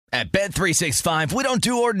At Bet365, we don't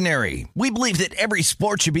do ordinary. We believe that every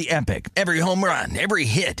sport should be epic. Every home run, every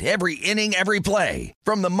hit, every inning, every play.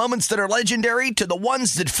 From the moments that are legendary to the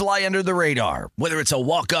ones that fly under the radar. Whether it's a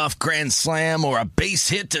walk-off grand slam or a base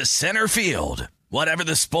hit to center field. Whatever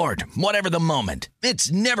the sport, whatever the moment.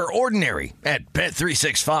 It's never ordinary at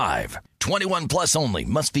Bet365. 21 plus only.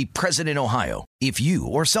 Must be present in Ohio. If you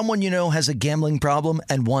or someone you know has a gambling problem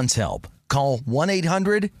and wants help, call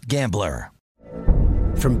 1-800-GAMBLER.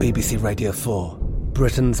 From BBC Radio 4,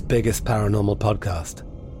 Britain's biggest paranormal podcast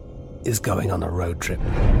is going on a road trip.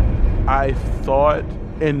 I thought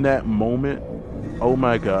in that moment, oh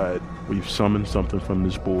my God, we've summoned something from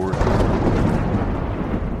this board.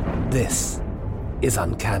 This is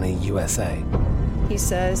Uncanny USA. He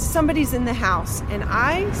says, somebody's in the house, and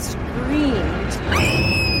I screamed.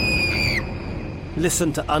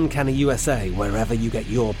 Listen to Uncanny USA wherever you get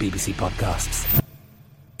your BBC podcasts,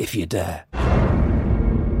 if you dare.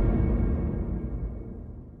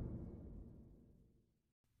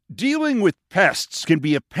 Dealing with pests can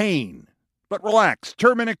be a pain, but relax,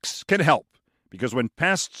 Terminix can help. Because when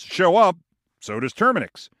pests show up, so does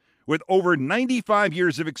Terminix. With over 95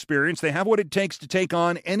 years of experience, they have what it takes to take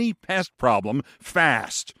on any pest problem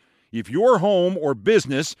fast. If your home or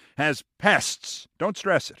business has pests, don't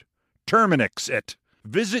stress it. Terminix it.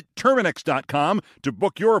 Visit Terminix.com to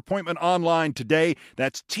book your appointment online today.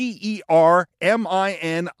 That's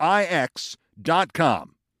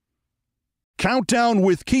TERMINIX.com. Countdown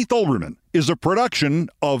with Keith Olbermann is a production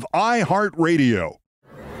of iHeartRadio.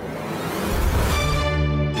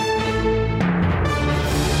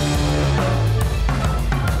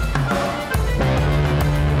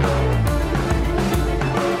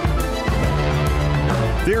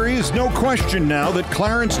 There is no question now that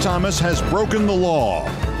Clarence Thomas has broken the law.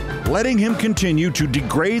 Letting him continue to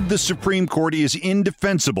degrade the Supreme Court is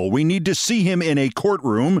indefensible. We need to see him in a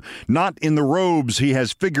courtroom, not in the robes he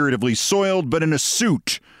has figuratively soiled, but in a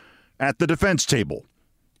suit at the defense table.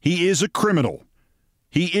 He is a criminal.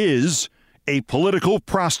 He is a political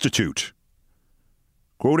prostitute.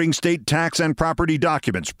 Quoting state tax and property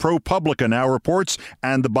documents, ProPublica now reports,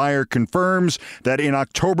 and the buyer confirms, that in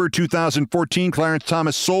October 2014, Clarence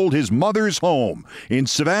Thomas sold his mother's home in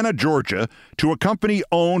Savannah, Georgia, to a company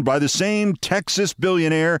owned by the same Texas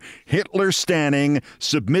billionaire, Hitler Stanning,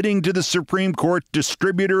 submitting to the Supreme Court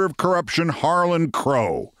distributor of corruption, Harlan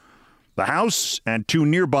Crow. The house and two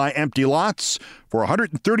nearby empty lots for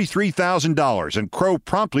 $133,000, and Crow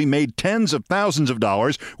promptly made tens of thousands of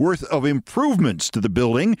dollars worth of improvements to the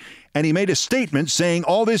building, and he made a statement saying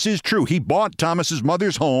all this is true. He bought Thomas's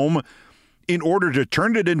mother's home in order to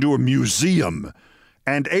turn it into a museum.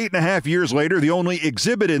 And 8.5 years later, the only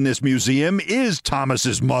exhibit in this museum is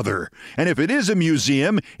Thomas's mother. And if it is a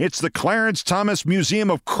museum, it's the Clarence Thomas Museum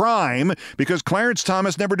of Crime, because Clarence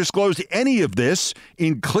Thomas never disclosed any of this,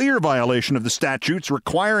 in clear violation of the statutes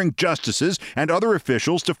requiring justices and other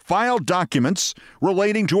officials to file documents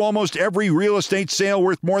relating to almost every real estate sale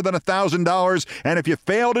worth more than $1,000. And if you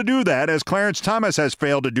fail to do that, as Clarence Thomas has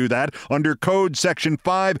failed to do that, under Code Section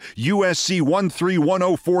 5 USC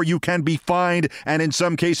 13104, you can be fined, and in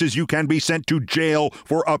some cases, you can be sent to jail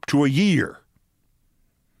for up to a year.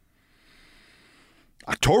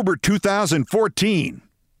 October 2014,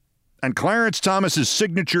 and Clarence Thomas's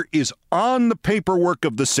signature is on the paperwork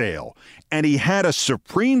of the sale, and he had a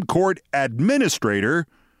Supreme Court administrator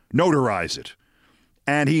notarize it.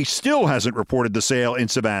 And he still hasn't reported the sale in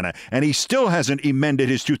Savannah, and he still hasn't amended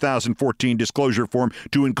his 2014 disclosure form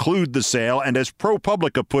to include the sale. And as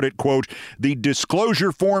ProPublica put it, quote, the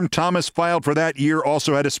disclosure form Thomas filed for that year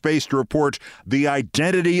also had a space to report the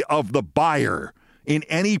identity of the buyer in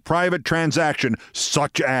any private transaction,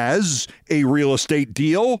 such as a real estate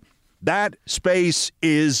deal. That space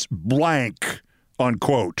is blank,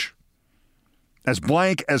 unquote. As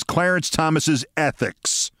blank as Clarence Thomas's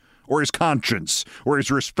ethics, or his conscience, or his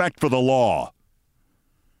respect for the law.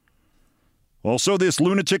 Also, this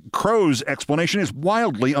lunatic Crow's explanation is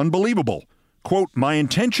wildly unbelievable. Quote, my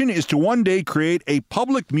intention is to one day create a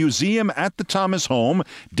public museum at the Thomas home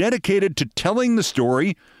dedicated to telling the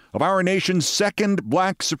story of our nation's second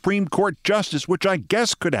black Supreme Court justice, which I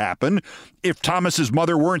guess could happen if Thomas's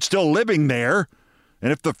mother weren't still living there,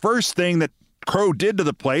 and if the first thing that Crow did to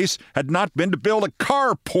the place had not been to build a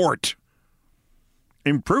carport.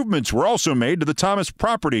 Improvements were also made to the Thomas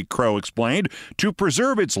property, Crow explained, to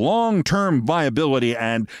preserve its long-term viability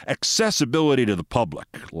and accessibility to the public,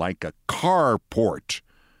 like a carport.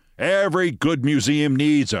 Every good museum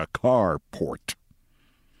needs a carport.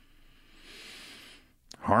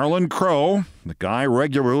 Harlan Crow, the guy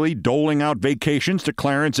regularly doling out vacations to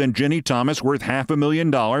Clarence and Ginny Thomas worth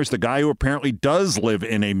 $500,000, the guy who apparently does live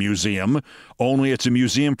in a museum, only it's a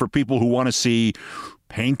museum for people who want to see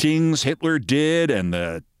paintings Hitler did and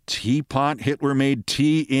the teapot Hitler made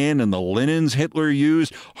tea in and the linens Hitler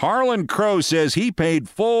used. Harlan Crow says he paid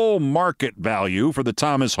full market value for the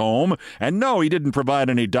Thomas home, and no, he didn't provide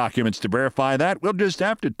any documents to verify that. We'll just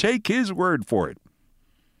have to take his word for it.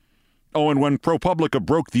 Oh, and when ProPublica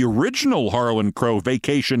broke the original Harlan Crow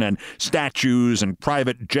vacation and statues and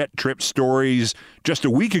private jet trip stories just a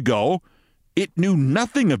week ago, it knew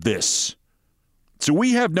nothing of this. So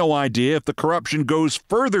we have no idea if the corruption goes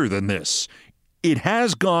further than this. It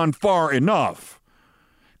has gone far enough.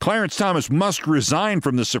 Clarence Thomas must resign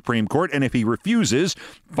from the Supreme Court, and if he refuses,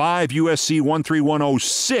 5 U.S.C.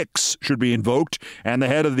 13106 should be invoked, and the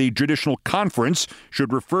head of the Judicial Conference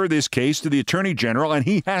should refer this case to the Attorney General, and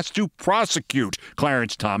he has to prosecute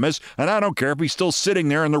Clarence Thomas, and I don't care if he's still sitting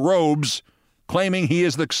there in the robes claiming he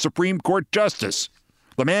is the Supreme Court Justice.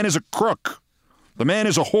 The man is a crook. The man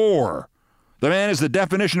is a whore. The man is the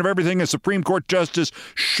definition of everything a Supreme Court Justice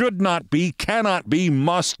should not be, cannot be,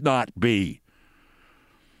 must not be.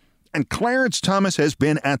 And Clarence Thomas has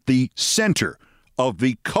been at the center of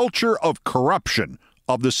the culture of corruption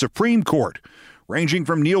of the Supreme Court, ranging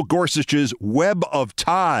from Neil Gorsuch's web of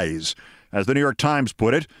ties, as the New York Times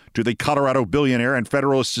put it, to the Colorado billionaire and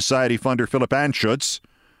Federalist Society funder Philip Anschutz,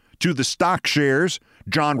 to the stock shares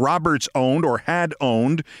John Roberts owned or had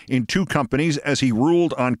owned in 2 companies as he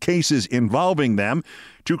ruled on cases involving them,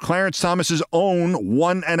 to Clarence Thomas's own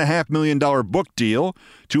 $1.5 million book deal,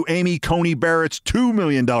 to Amy Coney Barrett's $2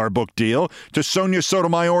 million book deal, to Sonia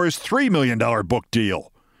Sotomayor's $3 million book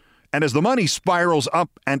deal. And as the money spirals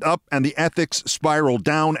up and the ethics spiral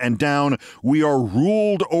down and down, we are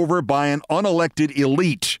ruled over by an unelected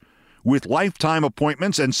elite with lifetime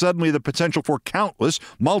appointments and suddenly the potential for countless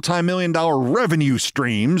multi-million-dollar revenue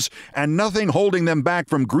streams and nothing holding them back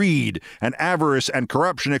from greed and avarice and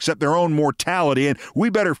corruption except their own mortality. And we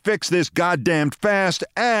better fix this goddamn fast,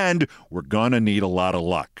 and we're gonna need a lot of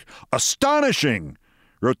luck. Astonishing,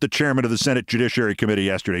 wrote the chairman of the Senate Judiciary Committee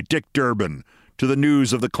yesterday, Dick Durbin, to the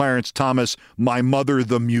news of the Clarence Thomas "My Mother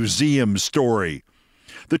the Museum" story.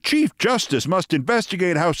 The Chief Justice must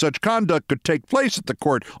investigate how such conduct could take place at the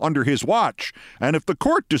court under his watch, and if the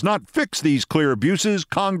court does not fix these clear abuses,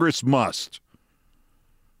 Congress must.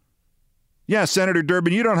 Yeah, Senator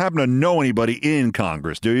Durbin, you don't happen to know anybody in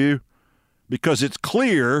Congress, do you? Because it's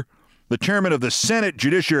clear the chairman of the Senate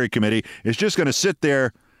Judiciary Committee is just going to sit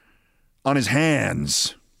there on his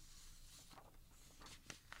hands.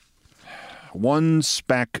 One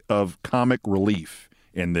speck of comic relief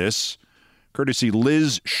in this, courtesy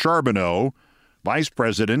Liz Charbonneau, vice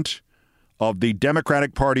president of the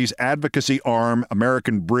Democratic Party's advocacy arm,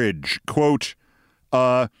 American Bridge. Quote,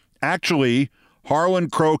 actually, Harlan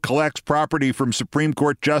Crow collects property from Supreme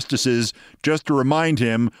Court justices just to remind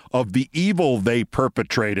him of the evil they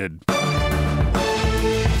perpetrated.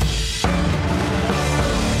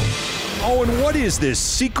 Oh, and what is this,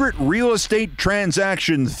 secret real estate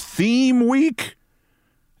transaction theme week?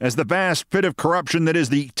 As the vast pit of corruption that is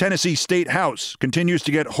the Tennessee State House continues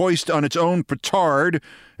to get hoist on its own petard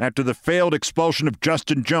after the failed expulsion of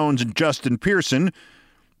Justin Jones and Justin Pearson,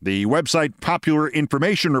 the website Popular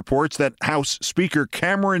Information reports that House Speaker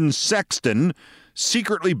Cameron Sexton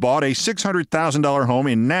secretly bought a $600,000 home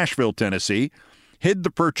in Nashville, Tennessee, hid the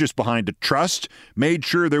purchase behind a trust, made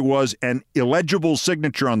sure there was an illegible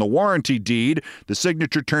signature on the warranty deed. The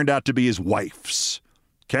signature turned out to be his wife's.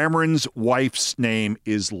 Cameron's wife's name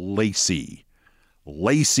is Lacey.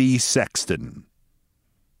 Lacey Sexton.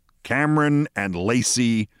 Cameron and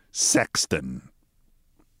Lacey Sexton.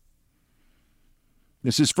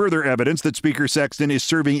 This is further evidence that Speaker Sexton is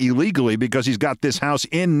serving illegally because he's got this house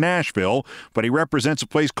in Nashville, but he represents a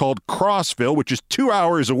place called Crossville, which is 2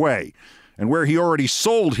 hours away, and where he already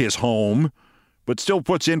sold his home, but still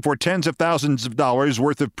puts in for tens of thousands of dollars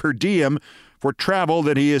worth of per diem for travel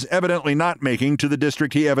that he is evidently not making to the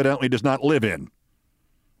district he evidently does not live in.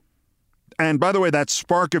 And by the way, that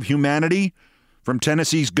spark of humanity from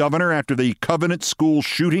Tennessee's governor after the Covenant School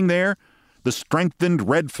shooting there, the strengthened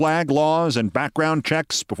red flag laws and background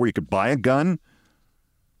checks before you could buy a gun,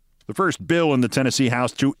 the first bill in the Tennessee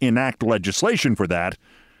House to enact legislation for that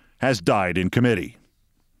has died in committee.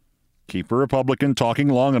 Keep a Republican talking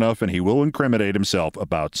long enough and he will incriminate himself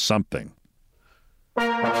about something.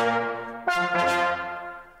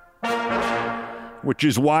 Which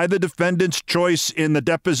is why the defendant's choice in the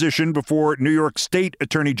deposition before New York State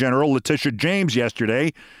Attorney General Letitia James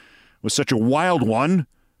yesterday was such a wild one.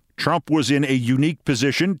 Trump was in a unique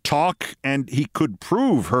position, talk, and he could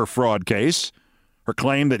prove her fraud case, her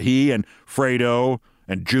claim that he and Fredo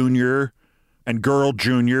and Jr. and Girl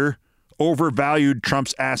Jr. overvalued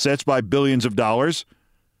Trump's assets by billions of dollars.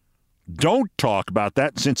 Don't talk about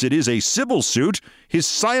that since it is a civil suit. His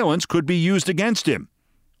silence could be used against him.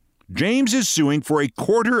 James is suing for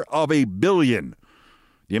 $250 million,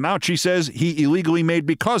 the amount she says he illegally made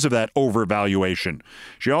because of that overvaluation.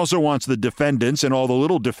 She also wants the defendants and all the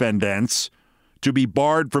little defendants to be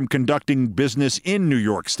barred from conducting business in New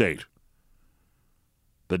York State.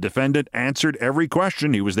 The defendant answered every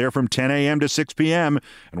question. He was there from 10 a.m. to 6 p.m.,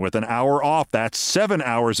 and with an hour off, that's 7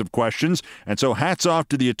 hours of questions. And so hats off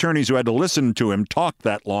to the attorneys who had to listen to him talk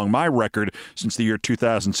that long. My record since the year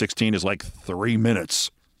 2016 is like 3 minutes.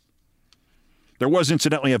 There was,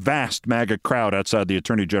 incidentally, a vast MAGA crowd outside the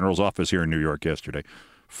Attorney General's office here in New York yesterday.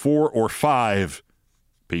 4 or 5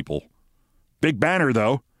 people. Big banner,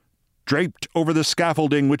 though, draped over the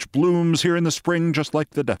scaffolding which blooms here in the spring just like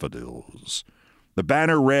the daffodils. The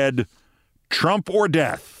banner read, "Trump or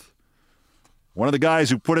death." One of the guys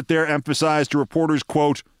who put it there emphasized to reporters,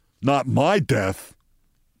 quote, "Not my death."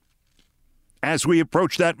 As we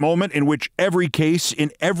approach that moment in which every case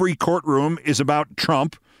in every courtroom is about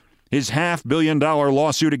Trump, his $500 million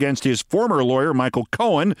lawsuit against his former lawyer, Michael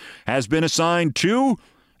Cohen, has been assigned to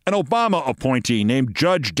an Obama appointee named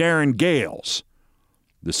Judge Darren Gales.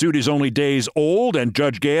 The suit is only days old, and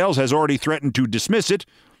Judge Gales has already threatened to dismiss it.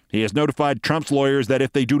 He has notified Trump's lawyers that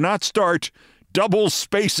if they do not start double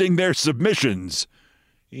spacing their submissions,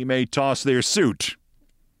 he may toss their suit.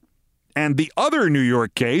 And the other New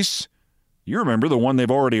York case, you remember the one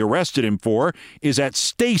they've already arrested him for, is at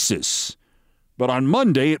stasis. But on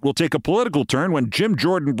Monday, it will take a political turn when Jim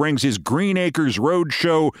Jordan brings his Green Acres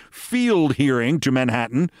Roadshow field hearing to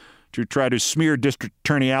Manhattan to try to smear District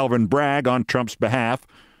Attorney Alvin Bragg on Trump's behalf.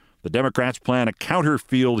 The Democrats plan a counter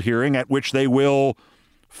field hearing at which they will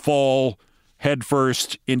fall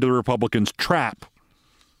headfirst into the Republicans' trap.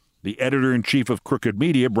 The editor-in-chief of Crooked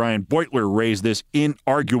Media, Brian Beutler, raised this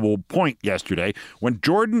inarguable point yesterday when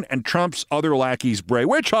Jordan and Trump's other lackeys bray,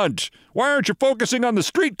 "Witch hunt! Why aren't you focusing on the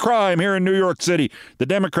street crime here in New York City?" The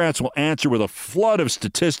Democrats will answer with a flood of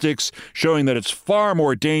statistics showing that it's far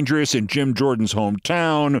more dangerous in Jim Jordan's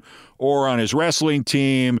hometown or on his wrestling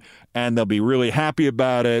team, and they'll be really happy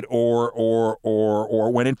about it, or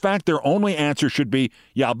when in fact their only answer should be,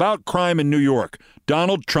 yeah, about crime in New York.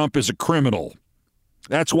 Donald Trump is a criminal.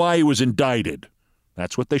 That's why he was indicted.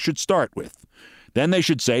 That's what they should start with. Then they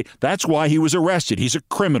should say, that's why he was arrested. He's a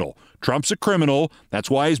criminal. Trump's a criminal. That's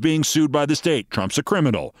why he's being sued by the state. Trump's a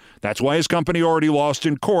criminal. That's why his company already lost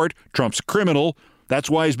in court. Trump's a criminal. That's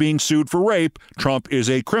why he's being sued for rape. Trump is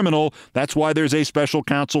a criminal. That's why there's a special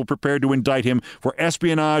counsel prepared to indict him for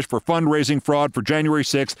espionage, for fundraising fraud, for January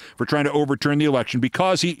 6th, for trying to overturn the election,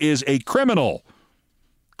 because he is a criminal.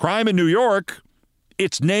 Crime in New York,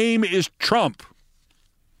 its name is Trump.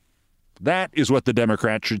 That is what the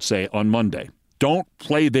Democrats should say on Monday. Don't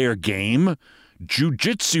play their game.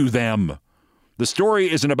 Jiu-jitsu them. The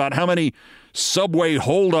story isn't about how many subway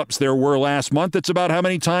holdups there were last month. It's about how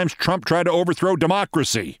many times Trump tried to overthrow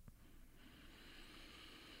democracy.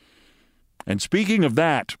 And speaking of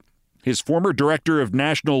that, his former director of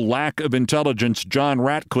national lack of intelligence, John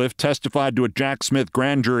Ratcliffe, testified to a Jack Smith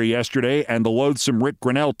grand jury yesterday, and the loathsome Rick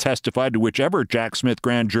Grinnell testified to whichever Jack Smith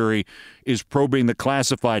grand jury is probing the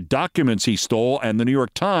classified documents he stole, and the New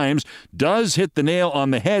York Times does hit the nail on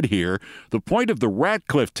the head here. The point of the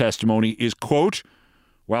Ratcliffe testimony is, quote,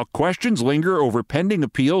 "While questions linger over pending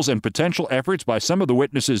appeals and potential efforts by some of the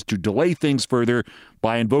witnesses to delay things further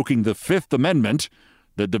by invoking the Fifth Amendment,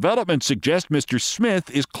 the developments suggest Mr.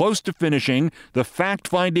 Smith is close to finishing the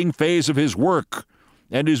fact-finding phase of his work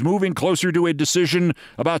and is moving closer to a decision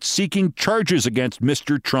about seeking charges against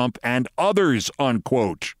Mr. Trump and others,"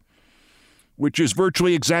 unquote, which is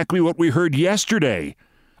virtually exactly what we heard yesterday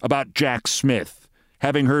about Jack Smith,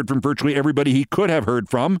 having heard from virtually everybody he could have heard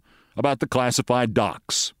from about the classified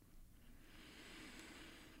docs.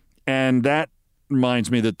 And that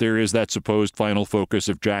reminds me that there is that supposed final focus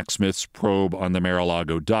of Jack Smith's probe on the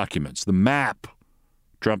Mar-a-Lago documents. The map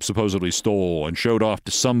Trump supposedly stole and showed off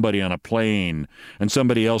to somebody on a plane, and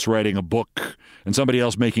somebody else writing a book, and somebody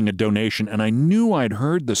else making a donation. And I knew I'd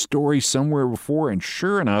heard the story somewhere before, and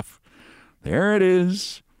sure enough, there it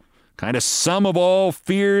is. Kind of sum of all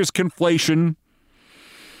fears conflation.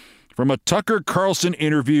 From a Tucker Carlson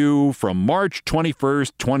interview from March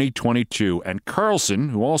 21st, 2022. And Carlson,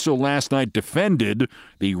 who also last night defended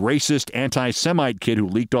the racist anti-Semite kid who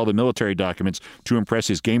leaked all the military documents to impress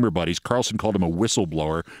his gamer buddies. Carlson called him a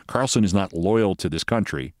whistleblower. Carlson is not loyal to this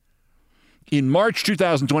country. In March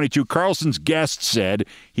 2022, Carlson's guest said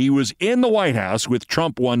he was in the White House with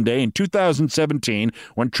Trump one day in 2017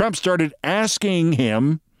 when Trump started asking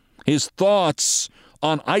him his thoughts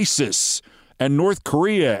on ISIS and North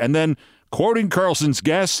Korea. And then, quoting Carlson's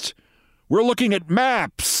guest, "We're looking at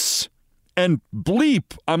maps and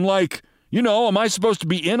bleep." I'm like, am I supposed to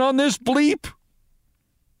be in on this bleep?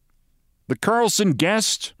 The Carlson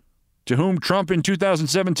guest, to whom Trump in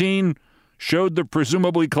 2017 showed the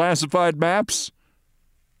presumably classified maps?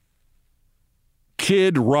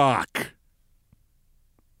 Kid Rock.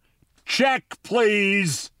 Check,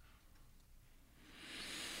 please.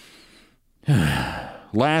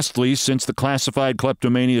 Lastly, since the classified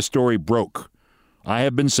kleptomania story broke, I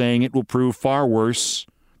have been saying it will prove far worse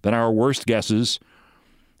than our worst guesses.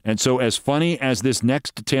 And so, as funny as this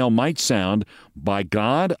next detail might sound, by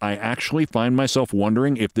God, I actually find myself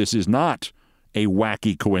wondering if this is not a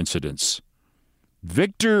wacky coincidence.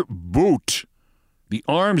 Victor Bout, the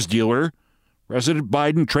arms dealer President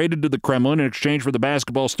Biden traded to the Kremlin in exchange for the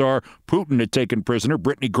basketball star Putin had taken prisoner,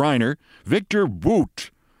 Brittany Griner. Victor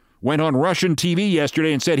Bout went on Russian TV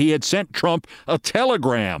yesterday and said he had sent Trump a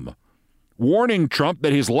telegram warning Trump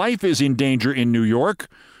that his life is in danger in New York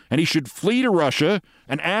and he should flee to Russia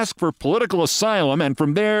and ask for political asylum and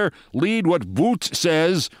from there lead what Bout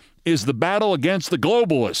says is the battle against the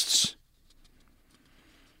globalists.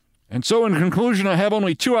 And so in conclusion, I have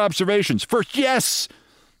only two observations. First, yes,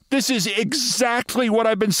 this is exactly what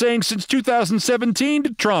I've been saying since 2017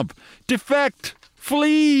 to Trump. Defect,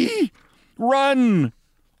 flee, run,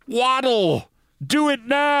 waddle, do it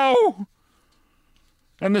now.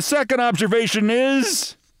 And the second observation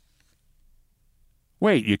is,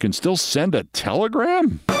 wait, you can still send a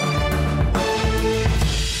telegram?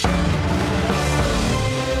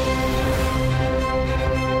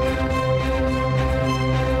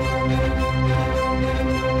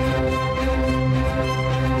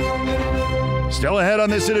 Still ahead on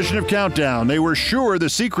this edition of Countdown, they were sure the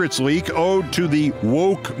secrets leak owed to the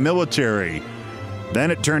woke military. Then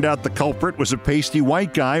it turned out the culprit was a pasty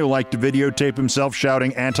white guy who liked to videotape himself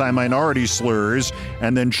shouting anti-minority slurs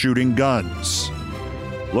and then shooting guns.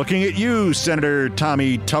 Looking at you, Senator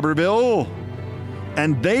Tommy Tuberville.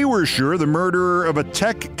 And they were sure the murderer of a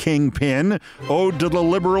tech kingpin owed to the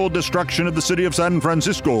liberal destruction of the city of San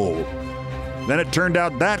Francisco. Then it turned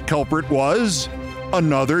out that culprit was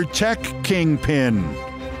another tech kingpin.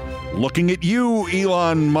 Looking at you,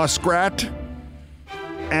 Elon Muskrat.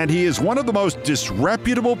 And he is one of the most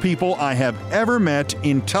disreputable people I have ever met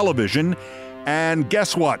in television. And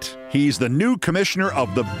guess what? He's the new commissioner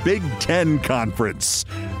of the Big Ten Conference.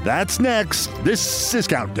 That's next. This is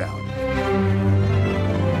Countdown.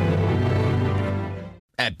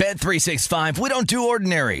 At Bet365, we don't do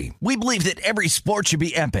ordinary. We believe that every sport should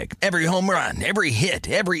be epic. Every home run, every hit,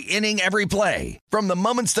 every inning, every play. From the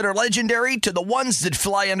moments that are legendary to the ones that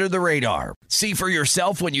fly under the radar. See for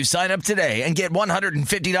yourself when you sign up today and get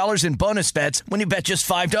 $150 in bonus bets when you bet just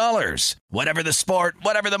 $5. Whatever the sport,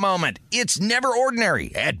 whatever the moment, it's never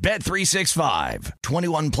ordinary at Bet365.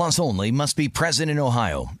 21 plus only. Must be present in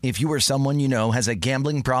Ohio. If you or someone you know has a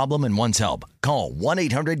gambling problem and wants help, call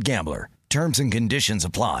 1-800-GAMBLER. Terms and conditions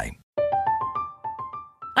apply.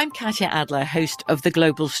 I'm Katya Adler, host of The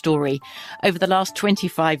Global Story. Over the last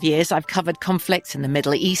 25 years, I've covered conflicts in the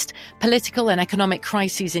Middle East, political and economic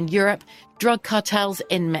crises in Europe, drug cartels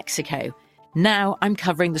in Mexico. Now I'm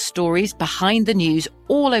covering the stories behind the news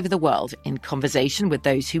all over the world in conversation with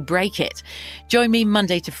those who break it. Join me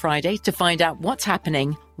Monday to Friday to find out what's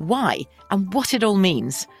happening, why, and what it all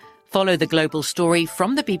means. Follow The Global Story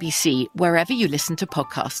from the BBC wherever you listen to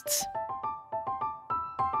podcasts.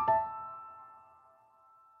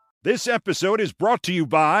 This episode is brought to you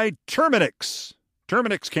by Terminix.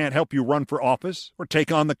 Terminix can't help you run for office or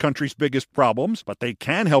take on the country's biggest problems, but they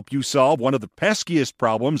can help you solve one of the peskiest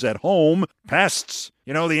problems at home, pests.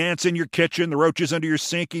 You know, the ants in your kitchen, the roaches under your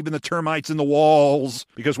sink, even the termites in the walls.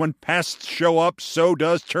 Because when pests show up, so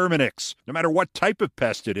does Terminix. No matter what type of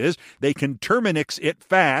pest it is, they can Terminix it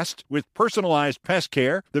fast with personalized pest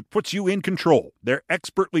care that puts you in control. Their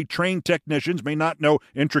expertly trained technicians may not know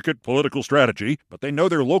intricate political strategy, but they know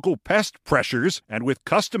their local pest pressures, and with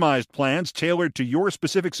customized plans tailored to your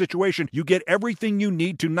specific situation, you get everything you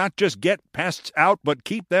need to not just get pests out, but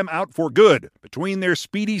keep them out for good. Between their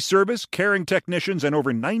speedy service, caring technicians, and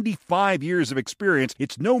over 95 years of experience,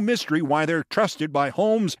 it's no mystery why they're trusted by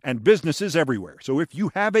homes and businesses everywhere. So if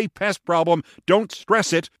you have a pest problem, don't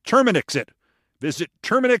stress it, Terminix it. Visit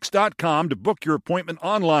Terminix.com to book your appointment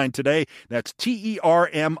online today. That's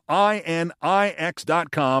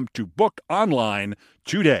TERMINIX.com to book online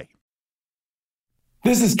today.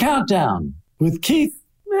 This is Countdown with Keith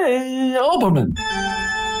Olbermann.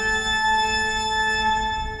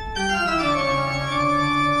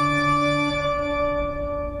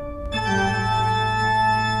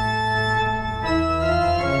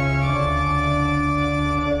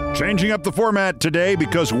 Changing up the format today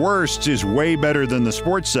because Worsts is way better than the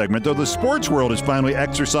sports segment, though the sports world has finally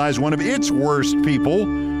exercised one of its worst people,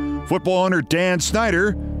 football owner Dan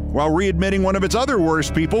Snyder, while readmitting one of its other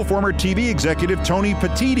worst people, former TV executive Tony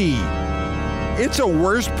Petitti. It's a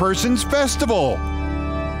worst person's festival.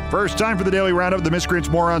 First time for the Daily Roundup, the miscreants,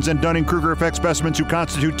 morons, and Dunning-Kruger effect specimens who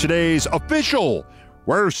constitute today's official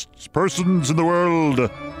worst persons in the world.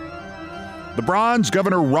 The Bronze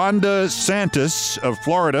Governor Ron DeSantis of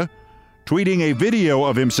Florida tweeting a video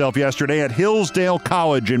of himself yesterday at Hillsdale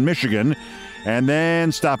College in Michigan, and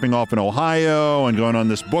then stopping off in Ohio and going on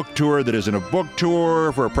this book tour that isn't a book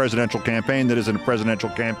tour for a presidential campaign that isn't a presidential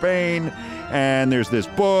campaign, and there's this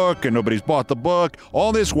book and nobody's bought the book.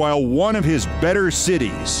 All this while one of his better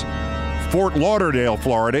cities, Fort Lauderdale,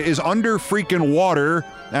 Florida, is under freaking water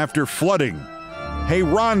after flooding. Hey,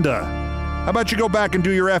 Rhonda, how about you go back and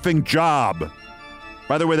do your effing job?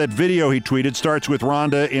 By the way, that video he tweeted starts with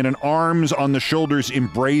Rhonda in an arms on the shoulders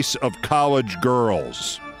embrace of college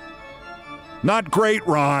girls. Not great,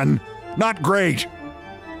 Ron. Not great.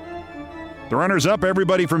 The runners-up,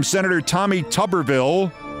 everybody from Senator Tommy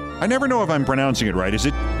Tuberville. I never know if I'm pronouncing it right. Is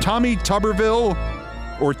it Tommy Tuberville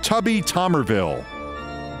or Tubby Tomerville?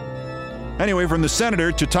 Anyway, from the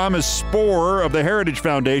senator to Thomas Spohr of the Heritage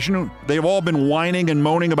Foundation, they've all been whining and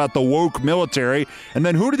moaning about the woke military. And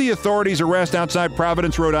then who do the authorities arrest outside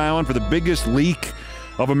Providence, Rhode Island for the biggest leak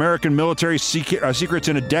of American military secrets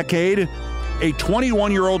in a decade? A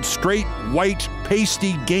 21-year-old straight white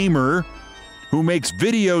pasty gamer who makes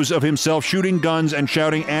videos of himself shooting guns and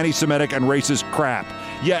shouting anti-Semitic and racist crap.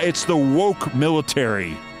 Yeah, it's the woke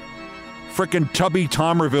military. Frickin' Tubby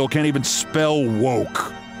Tomerville can't even spell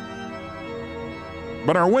woke.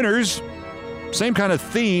 But our winners, same kind of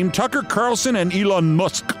theme, Tucker Carlson and Elon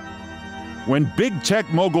Musk. When big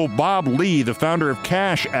tech mogul Bob Lee, the founder of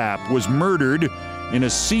Cash App, was murdered in a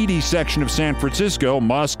seedy section of San Francisco,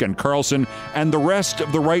 Musk and Carlson and the rest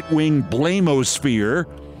of the right-wing blamosphere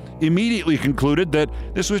immediately concluded that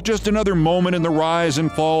this was just another moment in the rise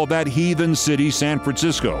and fall of that heathen city, San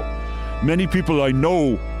Francisco. Many people I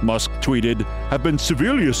know, Musk tweeted, have been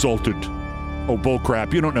severely assaulted. Oh,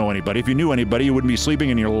 bullcrap, you don't know anybody. If you knew anybody, you wouldn't be sleeping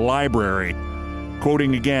in your library.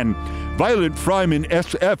 Quoting again, violent crime in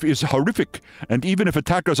SF is horrific, and even if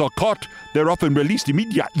attackers are caught, they're often released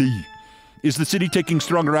immediately. Is the city taking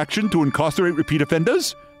stronger action to incarcerate repeat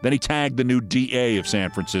offenders? Then he tagged the new DA of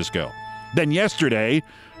San Francisco. Then yesterday,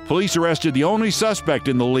 police arrested the only suspect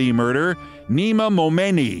in the Lee murder, Nima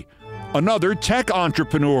Momeni, another tech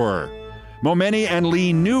entrepreneur. Momeni and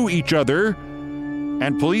Lee knew each other,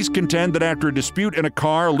 and police contend that after a dispute in a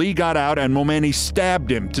car, Lee got out and Momeni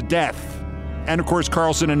stabbed him to death. And of course,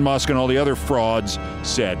 Carlson and Musk and all the other frauds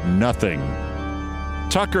said nothing.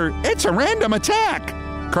 Tucker, it's a random attack.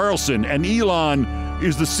 Carlson and Elon,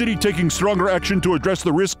 is the city taking stronger action to address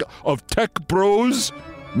the risk of tech bros?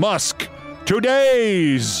 Musk,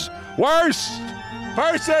 today's worst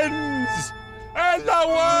persons in the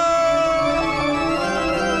world!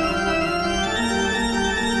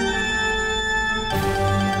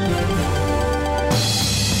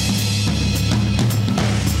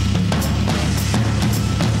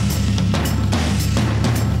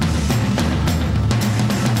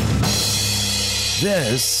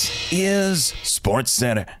 This is Sports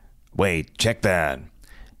Center. Wait, check that.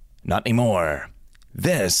 Not anymore.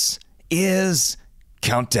 This is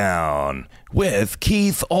Countdown with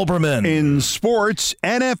Keith Olbermann. In sports,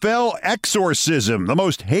 NFL exorcism, the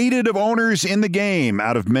most hated of owners in the game.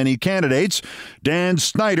 Out of many candidates, Dan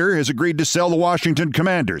Snyder has agreed to sell the Washington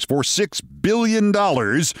Commanders for $6 billion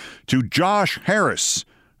to Josh Harris,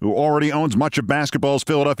 who already owns much of basketball's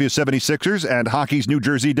Philadelphia 76ers and hockey's New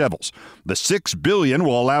Jersey Devils. The $6 billion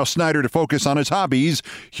will allow Snyder to focus on his hobbies,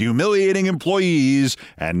 humiliating employees,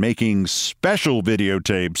 and making special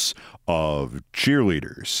videotapes of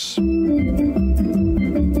cheerleaders.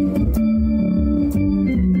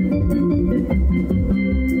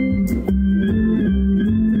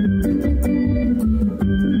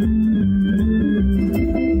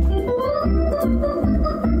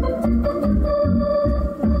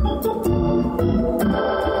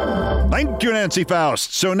 Thank you, Nancy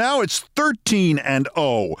Faust. So now it's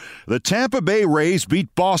 13-0. The Tampa Bay Rays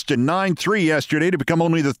beat Boston 9-3 yesterday to become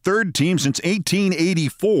only the third team since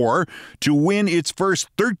 1884 to win its first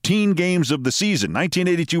 13 games of the season.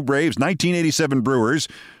 1982 Braves, 1987 Brewers,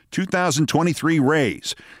 2023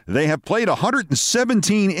 Rays. They have played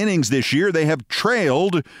 117 innings this year. They have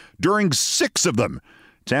trailed during 6 of them.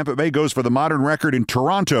 Tampa Bay goes for the modern record in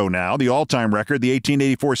Toronto now, the all-time record, the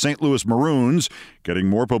 1884 St. Louis Maroons, getting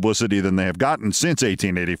more publicity than they have gotten since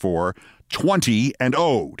 1884,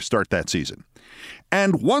 20-0 to start that season.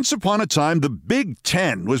 And once upon a time, the Big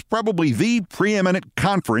Ten was probably the preeminent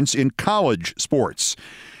conference in college sports.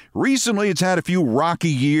 Recently, it's had a few rocky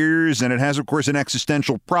years, and it has, of course, an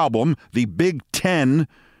existential problem. The Big Ten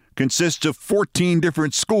consists of 14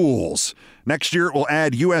 different schools. Next year, it will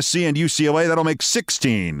add USC and UCLA. That'll make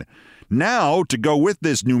 16. Now, to go with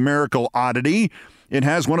this numerical oddity, it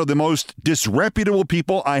has one of the most disreputable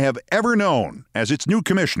people I have ever known as its new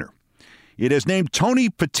commissioner. It has named Tony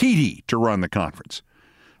Petitti to run the conference.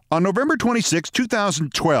 On November 26,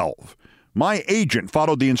 2012, my agent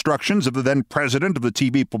followed the instructions of the then president of the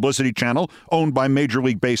TV publicity channel owned by Major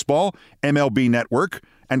League Baseball, MLB Network,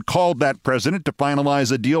 and called that president to finalize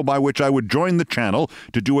a deal by which I would join the channel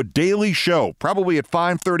to do a daily show, probably at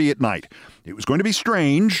 5:30 at night. It was going to be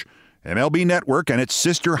strange. MLB Network and its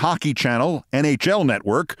sister hockey channel, NHL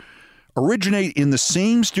Network, originate in the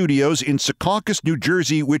same studios in Secaucus, New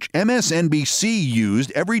Jersey, which MSNBC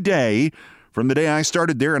used every day from the day I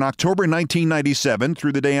started there in October 1997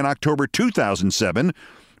 through the day in October 2007,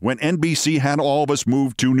 when NBC had all of us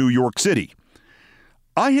move to New York City.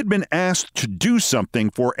 I had been asked to do something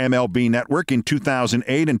for MLB Network in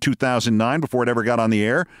 2008 and 2009 before it ever got on the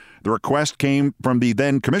air. The request came from the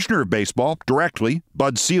then commissioner of baseball directly,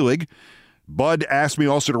 Bud Selig. Bud asked me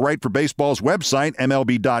also to write for baseball's website,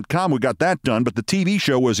 MLB.com. We got that done, but the TV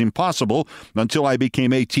show was impossible until I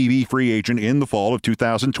became a TV free agent in the fall of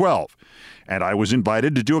 2012. And I was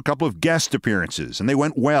invited to do a couple of guest appearances, and they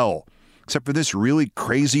went well. Except for this really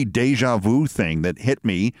crazy deja vu thing that hit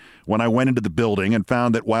me when I went into the building and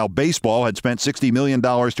found that while baseball had spent $60 million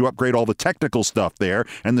to upgrade all the technical stuff there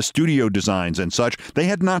and the studio designs and such, they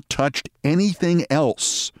had not touched anything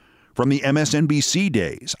else from the MSNBC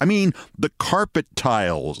days. I mean, the carpet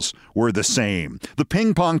tiles were the same. The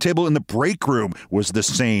ping pong table in the break room was the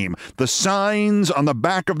same. The signs on the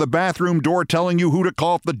back of the bathroom door telling you who to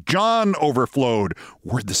call if the John overflowed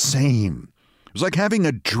were the same. It was like having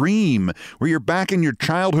a dream where you're back in your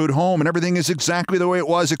childhood home and everything is exactly the way it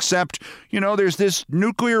was, except, there's this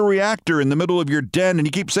nuclear reactor in the middle of your den and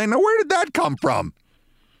you keep saying, now, where did that come from?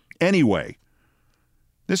 Anyway,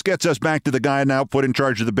 this gets us back to the guy now put in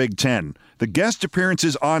charge of the Big Ten. The guest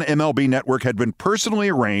appearances on MLB Network had been personally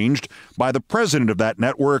arranged by the president of that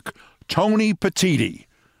network, Tony Petitti,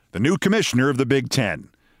 the new commissioner of the Big Ten.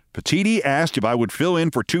 Petitti asked if I would fill in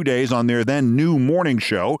for 2 days on their then new morning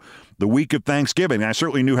show the week of Thanksgiving. I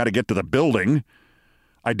certainly knew how to get to the building.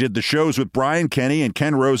 I did the shows with Brian Kenny and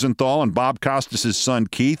Ken Rosenthal and Bob Costas' son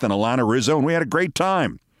Keith and Alana Rizzo, and we had a great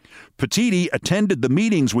time. Petitti attended the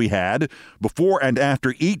meetings we had before and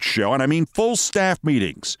after each show, and I mean full staff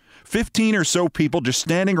meetings. 15 or so people just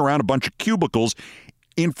standing around a bunch of cubicles.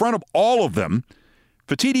 In front of all of them,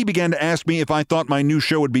 Petitti began to ask me if I thought my new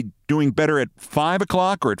show would be doing better at 5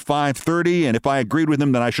 o'clock or at 5:30, and if I agreed with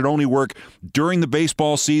him that I should only work during the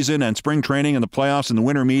baseball season and spring training and the playoffs and the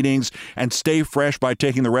winter meetings and stay fresh by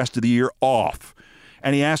taking the rest of the year off.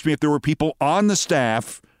 And he asked me if there were people on the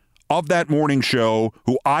staff of that morning show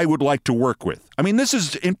who I would like to work with. I mean, this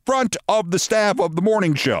is in front of the staff of the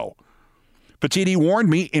morning show. Petitti warned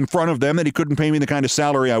me in front of them that he couldn't pay me the kind of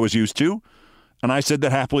salary I was used to. And I said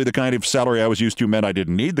that happily the kind of salary I was used to meant I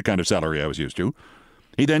didn't need the kind of salary I was used to.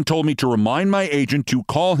 He then told me to remind my agent to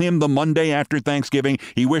call him the Monday after Thanksgiving.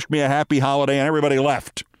 He wished me a happy holiday, and everybody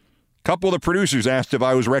left. A couple of the producers asked if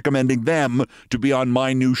I was recommending them to be on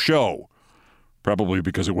my new show, probably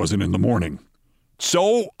because it wasn't in the morning.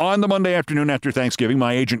 So, on the Monday afternoon after Thanksgiving,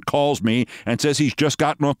 my agent calls me and says he's just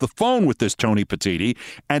gotten off the phone with this Tony Petitti,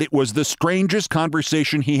 and it was the strangest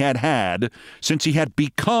conversation he had had since he had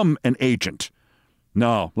become an agent.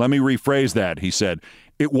 No, let me rephrase that, he said.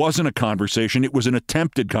 It wasn't a conversation. It was an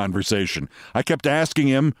attempted conversation. I kept asking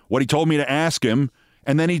him what he told me to ask him,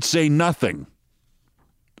 and then he'd say nothing.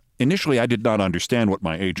 Initially, I did not understand what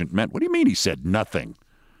my agent meant. What do you mean he said nothing?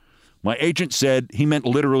 My agent said he meant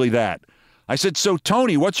literally that. I said, so,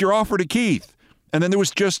 Tony, what's your offer to Keith? And then there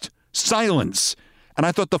was just silence, and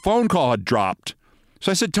I thought the phone call had dropped.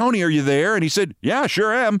 So I said, Tony, are you there? And he said, yeah,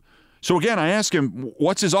 sure am. So again, I asked him,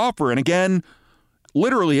 what's his offer? And again,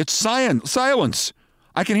 literally, it's silence.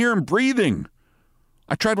 I can hear him breathing.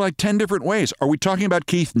 I tried like 10 different ways. Are we talking about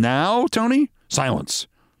Keith now, Tony? Silence.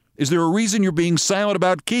 Is there a reason you're being silent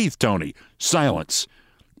about Keith, Tony? Silence.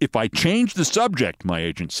 If I changed the subject, my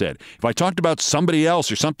agent said, if I talked about somebody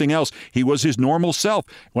else or something else, he was his normal self.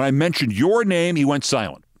 When I mentioned your name, he went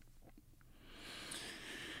silent.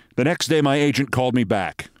 The next day, my agent called me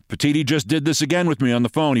back. Petiti just did this again with me on the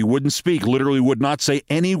phone. He wouldn't speak, literally would not say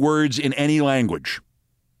any words in any language.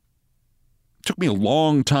 It took me a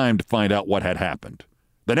long time to find out what had happened.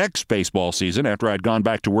 The next baseball season, after I'd gone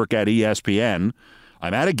back to work at ESPN,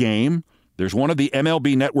 I'm at a game. There's one of the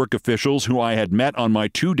MLB Network officials who I had met on my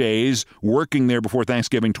 2 days working there before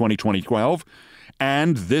Thanksgiving 2012,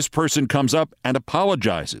 and this person comes up and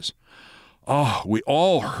apologizes. "Oh, we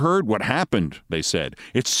all heard what happened," they said.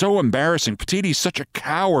 "It's so embarrassing. Petiti's such a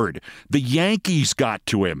coward. The Yankees got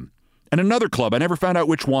to him." And another club, I never found out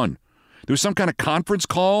which one. There was some kind of conference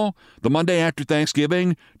call the Monday after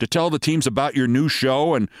Thanksgiving to tell the teams about your new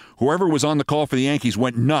show, and whoever was on the call for the Yankees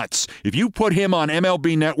went nuts. "If you put him on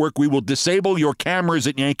MLB Network, we will disable your cameras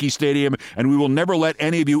at Yankee Stadium, and we will never let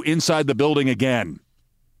any of you inside the building again."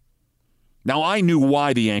 Now, I knew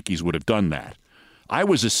why the Yankees would have done that. I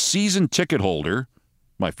was a season ticket holder,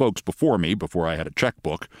 my folks before me, before I had a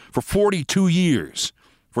checkbook, for 42 years.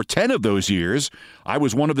 For 10 of those years, I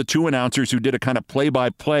was one of the 2 announcers who did a kind of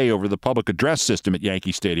play-by-play over the public address system at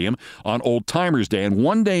Yankee Stadium on Old Timers Day. And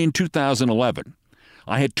one day in 2011,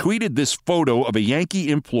 I had tweeted this photo of a Yankee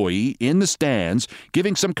employee in the stands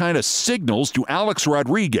giving some kind of signals to Alex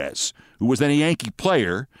Rodriguez, who was then a Yankee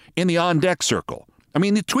player, in the on-deck circle. I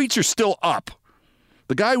mean, the tweets are still up.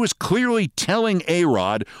 The guy was clearly telling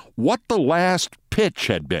A-Rod what the last pitch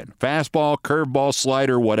had been. Fastball, curveball,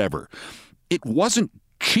 slider, whatever. It wasn't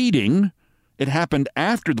cheating. It happened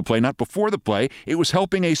after the play, not before the play. It was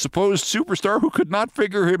helping a supposed superstar who could not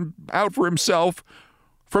figure him out for himself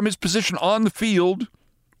from his position on the field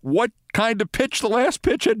what kind of pitch the last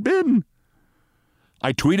pitch had been.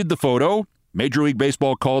 I tweeted the photo. Major League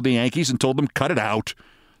Baseball called the Yankees and told them, cut it out.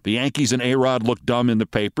 The Yankees and A-Rod looked dumb in the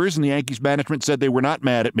papers, and the Yankees management said they were not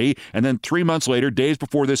mad at me. And then 3 months later, days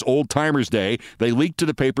before this Old Timers Day, they leaked to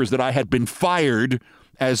the papers that I had been fired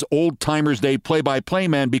as Old Timers Day play-by-play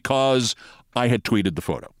man because I had tweeted the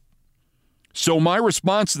photo. So my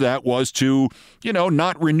response to that was to,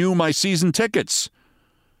 not renew my season tickets.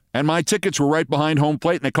 And my tickets were right behind home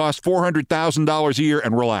plate, and they cost $400,000 a year,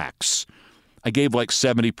 and relax. I gave like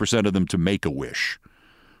 70% of them to Make-A-Wish.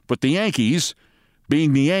 But the Yankees,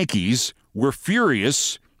 being the Yankees, were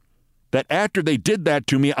furious that after they did that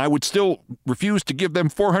to me, I would still refuse to give them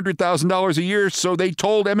 $400,000 a year, so they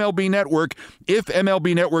told MLB Network if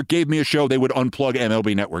MLB Network gave me a show, they would unplug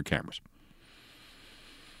MLB Network cameras.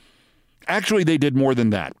 Actually, they did more than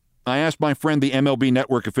that. I asked my friend, the MLB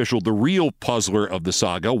Network official, the real puzzler of the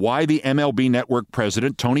saga, why the MLB Network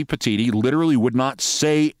president, Tony Petiti, literally would not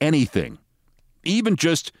say anything. Even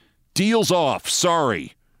just deals off,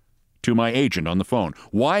 sorry, to my agent on the phone.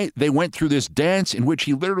 Why they went through this dance in which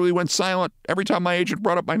he literally went silent every time my agent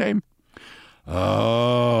brought up my name.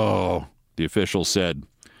 "Oh," the official said.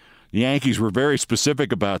 "The Yankees were very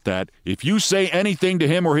specific about that. If you say anything to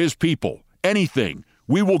him or his people, anything,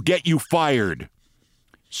 we will get you fired."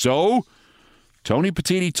 So, Tony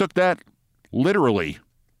Petiti took that literally.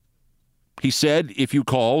 He said if you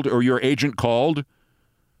called or your agent called,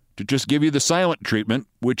 to just give you the silent treatment,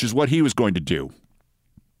 which is what he was going to do.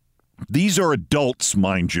 These are adults,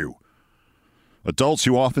 mind you. Adults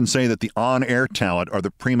who often say that the on-air talent are the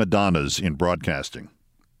prima donnas in broadcasting.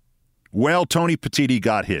 Well, Tony Petiti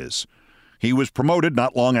got his. He was promoted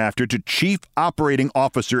not long after to Chief Operating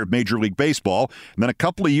Officer of Major League Baseball, and then a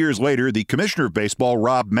couple of years later, the Commissioner of Baseball,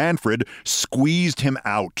 Rob Manfred, squeezed him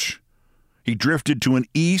out. He drifted to an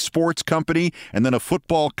esports company and then a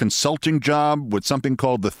football consulting job with something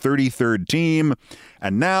called the 33rd Team,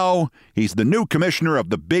 and now he's the new commissioner of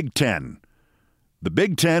the Big Ten. The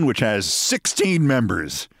Big Ten, which has 16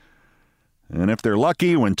 members. And if they're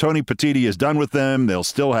lucky, when Tony Petiti is done with them, they'll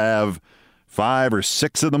still have 5 or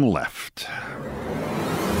 6 of them left.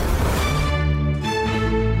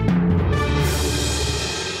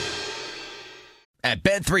 At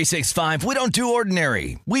Bet365, we don't do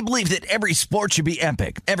ordinary. We believe that every sport should be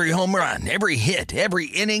epic. Every home run, every hit, every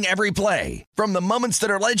inning, every play. From the moments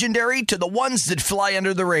that are legendary to the ones that fly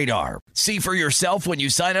under the radar. See for yourself when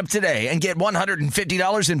you sign up today and get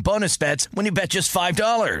 $150 in bonus bets when you bet just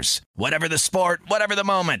 $5. Whatever the sport, whatever the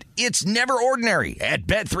moment, it's never ordinary at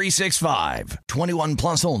Bet365. 21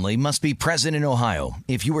 plus only. Must be present in Ohio.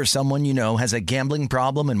 If you or someone you know has a gambling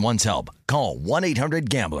problem and wants help, call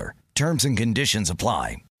 1-800-GAMBLER. Terms and conditions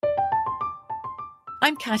apply.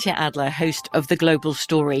 I'm Katya Adler, host of The Global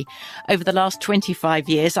Story. Over the last 25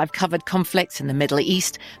 years, I've covered conflicts in the Middle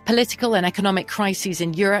East, political and economic crises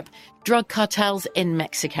in Europe, drug cartels in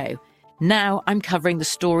Mexico. Now I'm covering the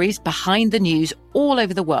stories behind the news all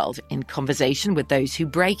over the world in conversation with those who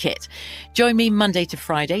break it. Join me Monday to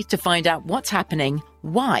Friday to find out what's happening,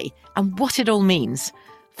 why, and what it all means.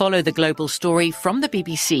 Follow The Global Story from the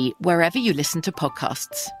BBC wherever you listen to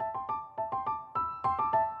podcasts.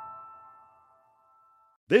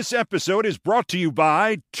 This episode is brought to you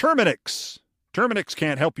by Terminix. Terminix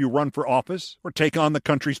can't help you run for office or take on the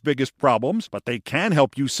country's biggest problems, but they can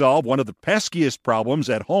help you solve one of the peskiest problems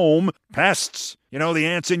at home, pests. You know, the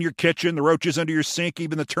ants in your kitchen, the roaches under your sink,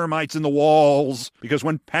 even the termites in the walls. Because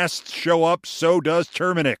when pests show up, so does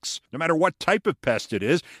Terminix. No matter what type of pest it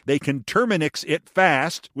is, they can Terminix it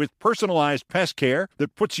fast with personalized pest care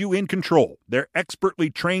that puts you in control. Their expertly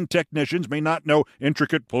trained technicians may not know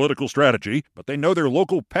intricate political strategy, but they know their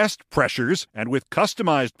local pest pressures, and with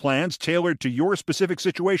customized plans tailored to your specific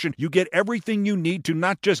situation, you get everything you need to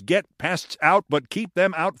not just get pests out, but keep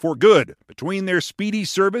them out for good. Between their speedy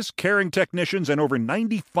service, caring technicians, and over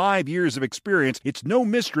 95 years of experience, it's no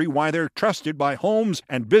mystery why they're trusted by homes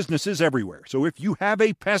and businesses everywhere. So if you have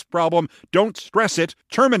a pest problem, don't stress it,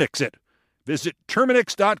 Terminix it. Visit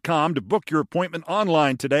Terminix.com to book your appointment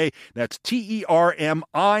online today. That's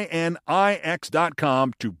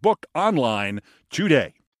TERMINIX.com to book online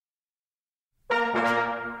today.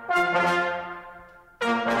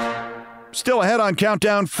 Still ahead on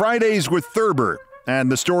Countdown, Fridays with Thurber,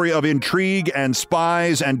 and the story of intrigue and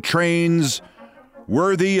spies and trains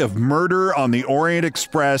worthy of murder on the Orient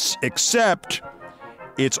Express, except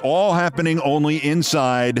it's all happening only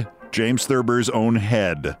inside James Thurber's own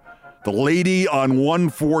head. The Lady on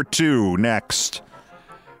 142 next.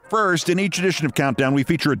 First, in each edition of Countdown, we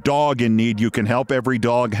feature a dog in need you can help. Every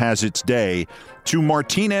dog has its day. To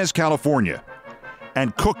Martinez, California,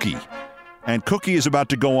 and Cookie. And Cookie is about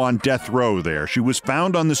to go on death row there. She was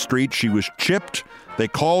found on the street. She was chipped. They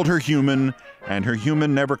called her human, and her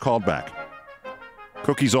human never called back.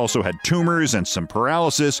 Cookie's also had tumors and some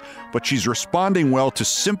paralysis, but she's responding well to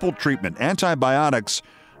simple treatment. Antibiotics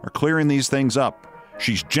are clearing these things up.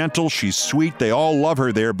 She's gentle, she's sweet, they all love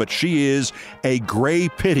her there, but she is a gray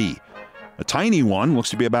pitty. A tiny one, looks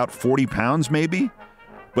to be about 40 pounds maybe.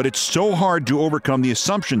 But it's so hard to overcome the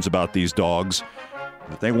assumptions about these dogs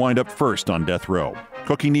that they wind up first on death row.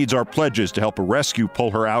 Cookie needs our pledges to help a rescue pull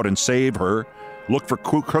her out and save her. Look for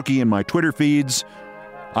Cookie in my Twitter feeds.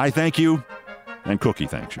 I thank you. And Cookie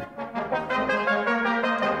thanks you.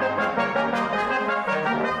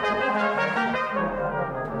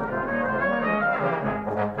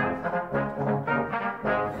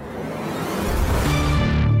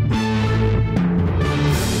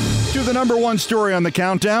 To the number one story on the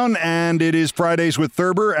Countdown, and it is Fridays with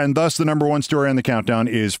Thurber, and thus the number one story on the Countdown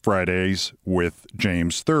is Fridays with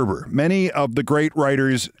James Thurber. Many of the great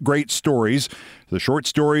writers' great stories, the short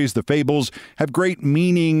stories, the fables, have great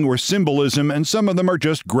meaning or symbolism, and some of them are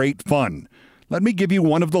just great fun. Let me give you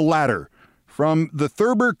one of the latter from the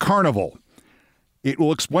Thurber Carnival. It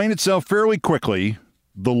will explain itself fairly quickly.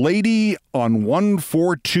 The Lady on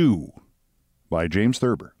 142 by James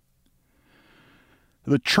Thurber.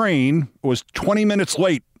 The train was 20 minutes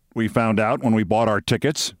late, we found out when we bought our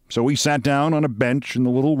tickets, so we sat down on a bench in the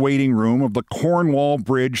little waiting room of the Cornwall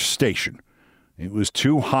Bridge station. It was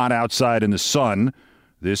too hot outside in the sun.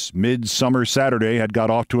 This midsummer Saturday had got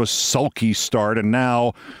off to a sulky start, and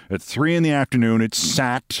now, at 3 p.m, it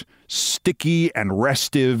sat, sticky and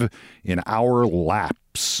restive, in our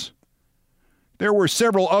laps. There were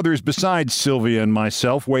several others besides Sylvia and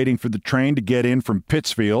myself waiting for the train to get in from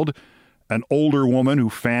Pittsfield. An older woman who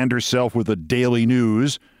fanned herself with the Daily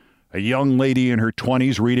News, a young lady in her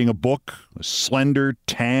 20s reading a book, a slender,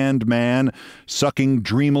 tanned man sucking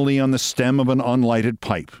dreamily on the stem of an unlighted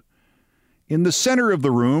pipe. In the center of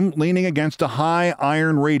the room, leaning against a high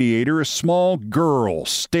iron radiator, a small girl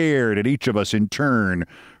stared at each of us in turn,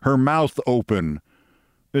 her mouth open,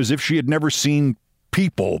 as if she had never seen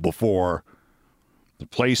people before. The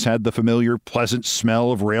place had the familiar, pleasant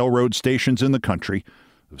smell of railroad stations in the country,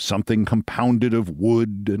 of something compounded of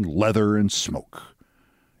wood and leather and smoke.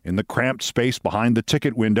 In the cramped space behind the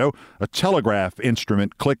ticket window, a telegraph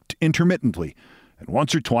instrument clicked intermittently, and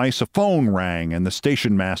once or twice a phone rang and the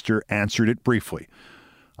station master answered it briefly.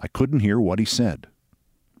 I couldn't hear what he said.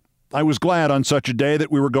 I was glad on such a day that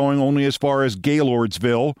we were going only as far as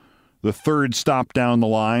Gaylordsville, the third stop down the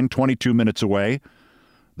line, 22 minutes away.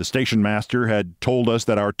 The station master had told us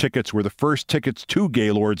that our tickets were the first tickets to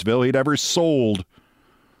Gaylordsville he'd ever sold.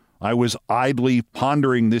 I was idly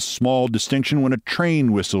pondering this small distinction when a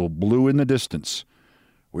train whistle blew in the distance.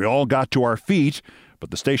 We all got to our feet,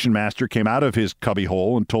 but the station master came out of his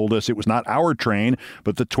cubbyhole and told us it was not our train,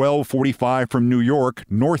 but the 12:45 from New York,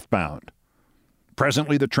 northbound.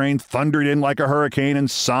 Presently the train thundered in like a hurricane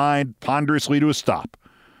and sighed ponderously to a stop.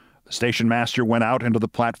 The station master went out into the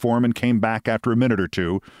platform and came back after a minute or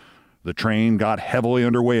two. The train got heavily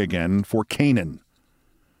underway again for Canaan.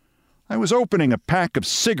 I was opening a pack of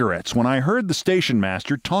cigarettes when I heard the station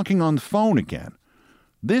master talking on the phone again.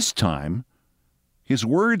 This time, his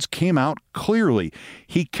words came out clearly.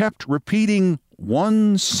 He kept repeating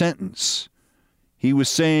one sentence. He was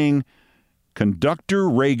saying, "Conductor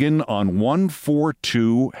Reagan on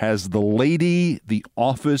 142 has the lady the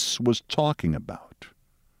office was talking about."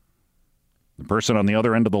 The person on the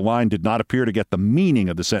other end of the line did not appear to get the meaning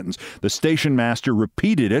of the sentence. The station master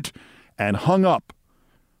repeated it and hung up.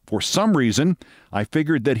 For some reason, I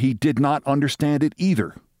figured that he did not understand it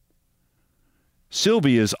either.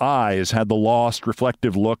 Sylvia's eyes had the lost,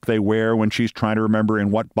 reflective look they wear when she's trying to remember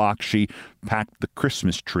in what box she packed the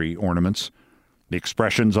Christmas tree ornaments. The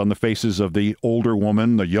expressions on the faces of the older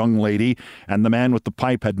woman, the young lady, and the man with the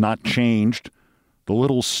pipe had not changed. The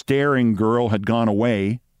little staring girl had gone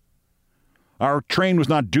away. Our train was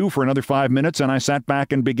not due for another 5 minutes, and I sat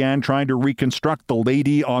back and began trying to reconstruct the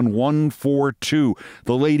lady on 142,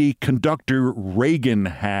 the lady Conductor Reagan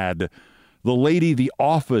had, the lady the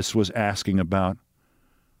office was asking about.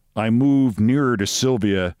 I moved nearer to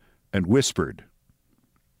Sylvia and whispered,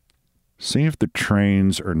 "See if the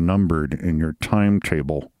trains are numbered in your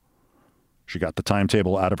timetable." She got the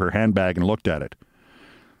timetable out of her handbag and looked at it.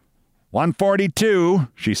 142,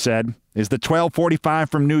 she said, is the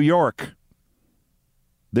 12:45 from New York.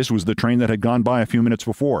 This was the train that had gone by a few minutes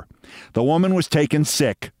before. "The woman was taken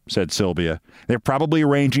sick," said Sylvia. "They're probably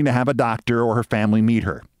arranging to have a doctor or her family meet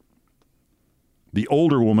her." The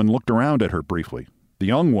older woman looked around at her briefly. The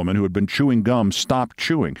young woman who had been chewing gum stopped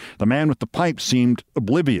chewing. The man with the pipe seemed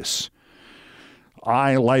oblivious.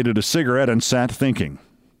 I lighted a cigarette and sat thinking.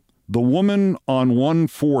 "The woman on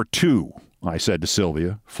 142, I said to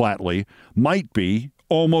Sylvia, flatly, "might be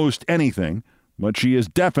almost anything, but she is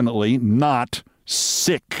definitely not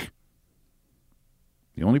sick."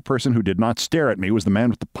 The only person who did not stare at me was the man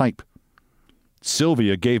with the pipe.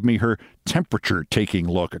 Sylvia gave me her temperature-taking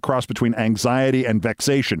look, a cross between anxiety and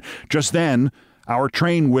vexation. Just then, our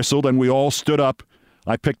train whistled and we all stood up.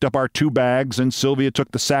 I picked up our 2 bags, and Sylvia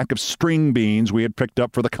took the sack of string beans we had picked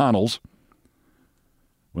up for the Connells.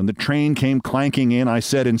 When the train came clanking in, I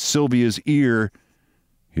said in Sylvia's ear,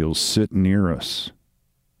 "He'll sit near us.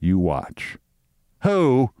 You watch."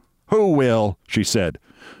 "Who? Who will?" she said.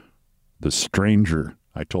 "The stranger,"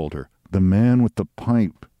 I told her. "The man with the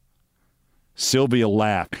pipe." Sylvia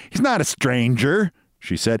laughed. "He's not a stranger,"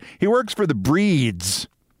 she said. "He works for the Breeds."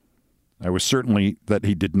 I was certain that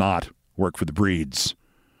he did not work for the Breeds.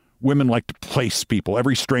 Women like to place people.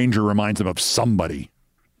 Every stranger reminds them of somebody.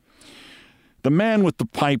 The man with the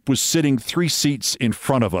pipe was sitting 3 seats in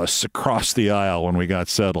front of us across the aisle when we got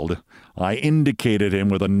settled. I indicated him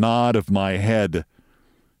with a nod of my head.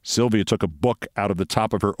 Sylvia took a book out of the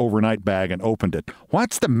top of her overnight bag and opened it.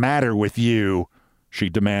 "What's the matter with you?" she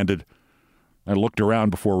demanded. I looked around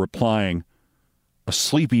before replying. A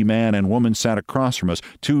sleepy man and woman sat across from us.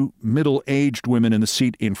 2 middle-aged women in the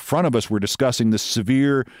seat in front of us were discussing the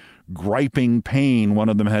severe, griping pain one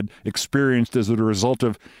of them had experienced as a result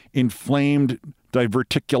of inflamed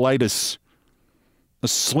diverticulitis. A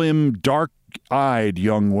slim, dark-eyed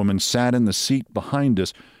young woman sat in the seat behind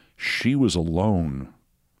us. She was alone.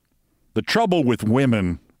 "The trouble with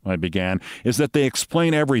women," I began, "is that they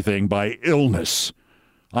explain everything by illness.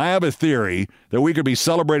 I have a theory that we could be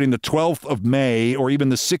celebrating the 12th of May or even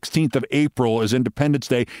the 16th of April as Independence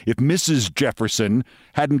Day if Mrs. Jefferson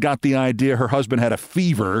hadn't got the idea her husband had a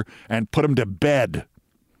fever and put him to bed."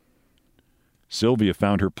 Sylvia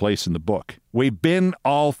found her place in the book. "We've been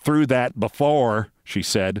all through that before," she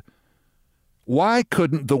said. "Why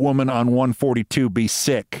couldn't the woman on 142 be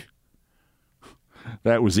sick?"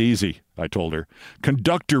 "That was easy," I told her.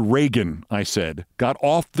 "Conductor Reagan," I said, "got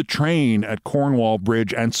off the train at Cornwall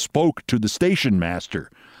Bridge and spoke to the station master.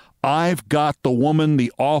 'I've got the woman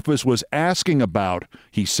the office was asking about,'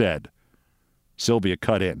 he said." Sylvia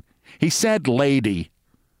cut in. "He said lady."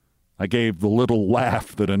 I gave the little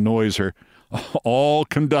laugh that annoys her. "All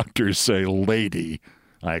conductors say lady,"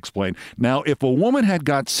 I explained. "Now, if a woman had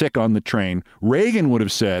got sick on the train, Reagan would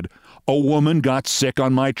have said, 'A woman got sick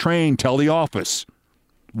on my train, tell the office.'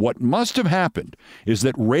 What must have happened is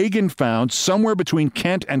that Reagan found somewhere between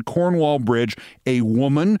Kent and Cornwall Bridge a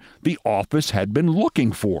woman the office had been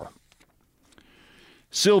looking for."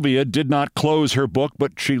 Sylvia did not close her book,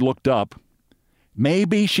 but she looked up.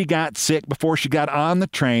 "Maybe she got sick before she got on the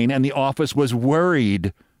train and the office was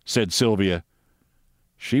worried," said Sylvia.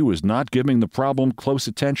 She was not giving the problem close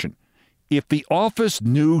attention. "If the office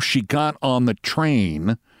knew she got on the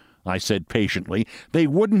train," I said patiently, "they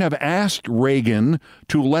wouldn't have asked Reagan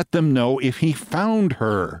to let them know if he found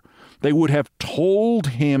her. They would have told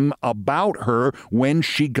him about her when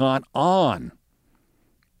she got on."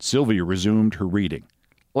 Sylvia resumed her reading.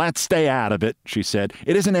 "Let's stay out of it," she said.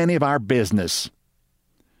 "It isn't any of our business."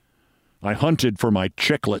 I hunted for my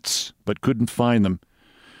chiclets, but couldn't find them.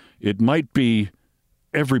 "It might be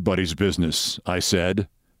everybody's business," I said.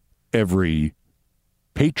 "Every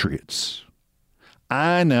patriot's."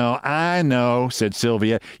 I know, said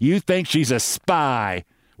Sylvia. "You think she's a spy.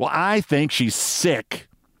 Well, I think she's sick."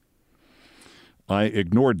 I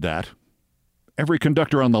ignored that. "Every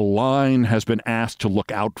conductor on the line has been asked to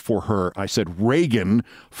look out for her." I said, "Reagan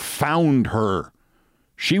found her.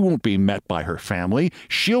 She won't be met by her family.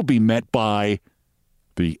 She'll be met by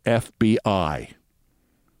the FBI."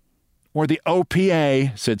 "Or the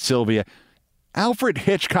OPA, said Sylvia. "Alfred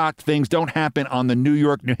Hitchcock things don't happen on the New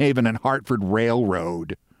York, New Haven, and Hartford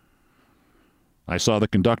Railroad." I saw the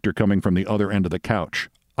conductor coming from the other end of the couch.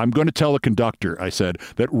 "I'm going to tell the conductor," I said,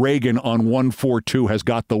 "that Reagan on 142 has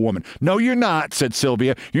got the woman." "No, you're not," said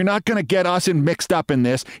Sylvia. "You're not going to get us mixed up in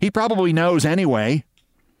this. He probably knows anyway."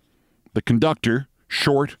 The conductor,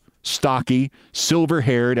 short, stocky,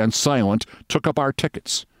 silver-haired, and silent, took up our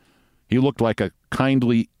tickets. He looked like a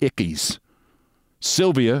kindly Ickes.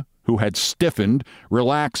 Sylvia, who had stiffened,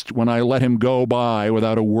 relaxed when I let him go by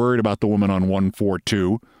without a word about the woman on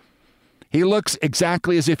 142. "He looks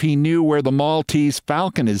exactly as if he knew where the Maltese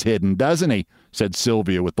Falcon is hidden, doesn't he?" said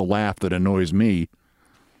Sylvia with the laugh that annoys me.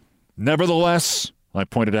 "Nevertheless," I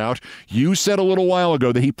pointed out, "you said a little while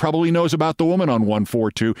ago that he probably knows about the woman on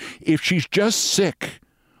 142. If she's just sick,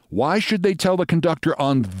 why should they tell the conductor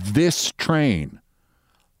on this train?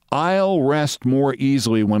 I'll rest more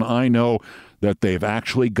easily when I know that they've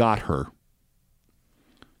actually got her."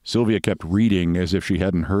 Sylvia kept reading as if she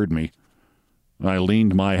hadn't heard me. I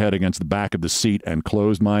leaned my head against the back of the seat and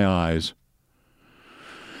closed my eyes.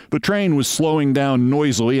 The train was slowing down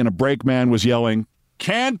noisily, and a brakeman was yelling,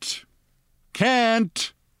 "Kent!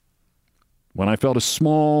 Kent!" when I felt a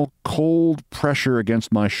small, cold pressure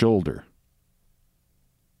against my shoulder.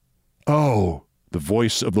 "Oh," the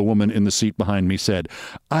voice of the woman in the seat behind me said,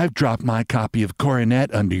 "I've dropped my copy of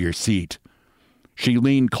Coronet under your seat." She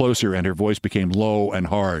leaned closer, and her voice became low and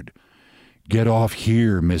hard. "Get off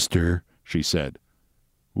here, mister," she said.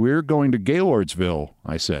 "We're going to Gaylordsville,"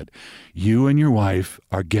 I said. "You and your wife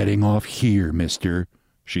are getting off here, mister,"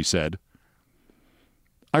 she said.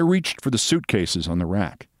 I reached for the suitcases on the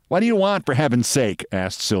rack. "What do you want, for heaven's sake?"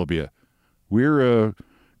 asked Sylvia. "We're,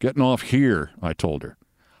 getting off here," I told her.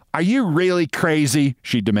 "Are you really crazy?"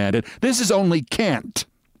 she demanded. "This is only Kent."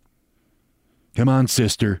 "Come on,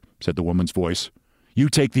 sister," said the woman's voice. "You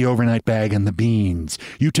take the overnight bag and the beans.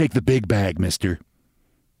 You take the big bag, mister."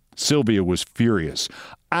 Sylvia was furious.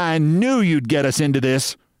 "I knew you'd get us into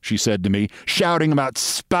this," she said to me, "shouting about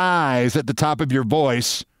spies at the top of your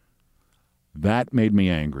voice." That made me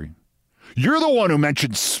angry. "You're the one who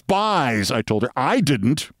mentioned spies," I told her. "I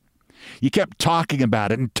didn't." "You kept talking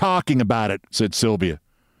about it," said Sylvia.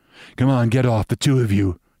 "Come on, get off, the two of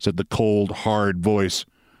you," said the cold, hard voice.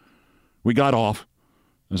 We got off.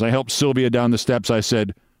 As I helped Sylvia down the steps, I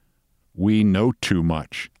said, "We know too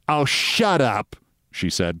much." "Oh, shut up," she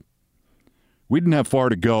said. We didn't have far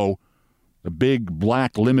to go. A big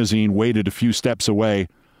black limousine waited a few steps away.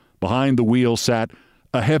 Behind the wheel sat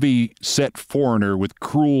a heavy-set foreigner with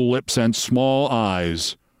cruel lips and small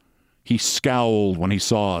eyes. He scowled when he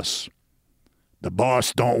saw us. "The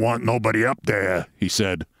boss don't want nobody up there," he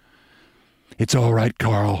said. "It's all right,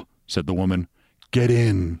 Carl," said the woman. "Get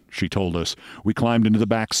in," she told us. We climbed into the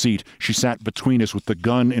back seat. She sat between us with the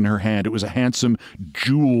gun in her hand. It was a handsome,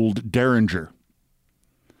 jeweled Derringer.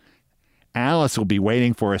 "Alice will be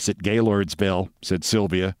waiting for us at Gaylordsville," said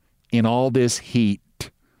Sylvia, "in all this heat."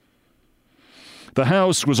 The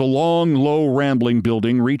house was a long, low, rambling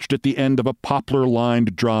building reached at the end of a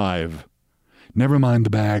poplar-lined drive. "Never mind the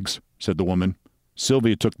bags," said the woman.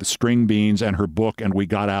 Sylvia took the string beans and her book, and we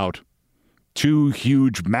got out. 2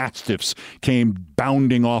 huge mastiffs came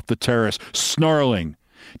bounding off the terrace, snarling.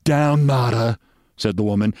 "Down, Mata," said the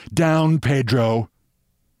woman. "Down, Pedro."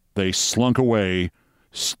 They slunk away,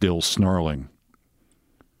 still snarling.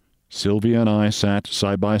 Sylvia and I sat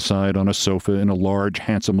side by side on a sofa in a large,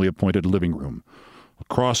 handsomely appointed living room.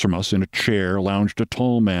 Across from us, in a chair, lounged a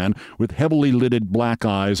tall man with heavily lidded black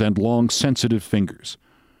eyes and long, sensitive fingers.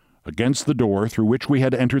 Against the door through which we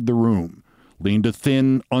had entered the room leaned a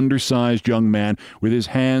thin, undersized young man with his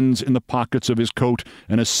hands in the pockets of his coat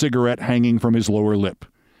and a cigarette hanging from his lower lip.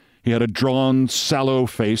 He had a drawn, sallow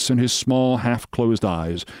face, and his small, half-closed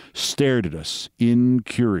eyes stared at us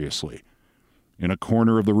incuriously. In a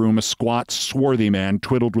corner of the room, a squat, swarthy man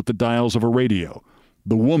twiddled with the dials of a radio.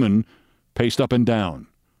 The woman paced up and down,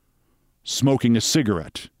 smoking a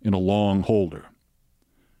cigarette in a long holder.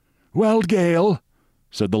 "Well, Gale,"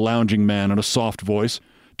 said the lounging man in a soft voice.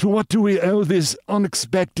 "To what do we owe this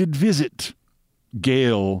unexpected visit?"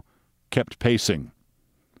 Gail kept pacing.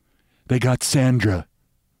 "They got Sandra,"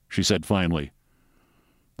 she said finally.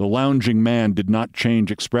 The lounging man did not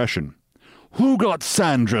change expression. "Who got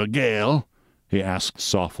Sandra, Gail?" he asked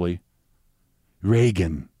softly.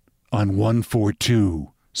 "Reagan, on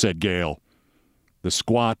 142, said Gail. The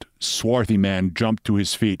squat, swarthy man jumped to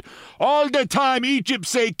his feet. "All the time Egypt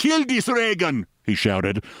say, kill this Reagan," he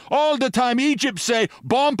shouted. "All the time Egypt say,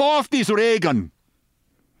 bump off this Reagan."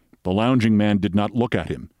 The lounging man did not look at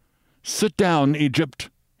him. "Sit down, Egypt,"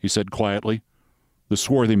 he said quietly. The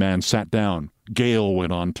swarthy man sat down. Gail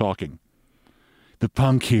went on talking. "The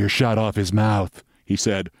punk here shot off his mouth," he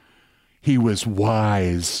said. "He was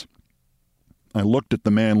wise." I looked at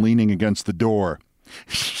the man leaning against the door.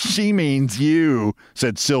 "She means you,"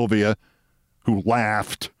 said Sylvia, who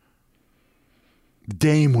laughed. "The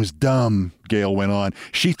dame was dumb," Gail went on.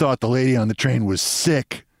 "She thought the lady on the train was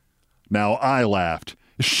sick." Now I laughed.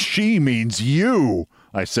 "She means you,"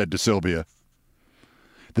 I said to Sylvia.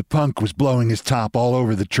 "The punk was blowing his top all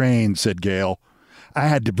over the train," said Gail. "I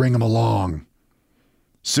had to bring him along."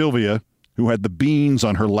 Sylvia, who had the beans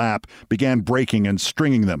on her lap, began breaking and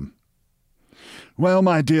stringing them. "Well,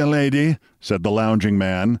 my dear lady," said the lounging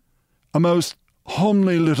man, "a most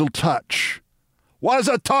homely little touch." "What's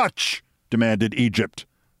a touch?" demanded Egypt.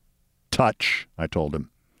 "Touch," I told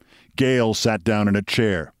him. Gail sat down in a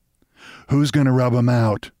chair. "Who's going to rub him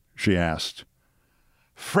out?" she asked.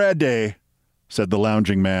 "Freddie," said the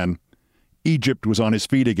lounging man. Egypt was on his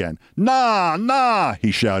feet again. Nah,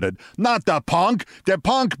 he shouted. "Not the punk. The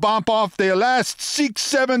punk bump off the last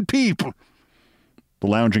 6-7 people." The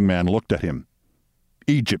lounging man looked at him.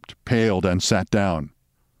 Egypt paled and sat down.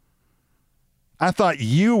 "I thought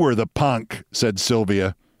you were the punk," said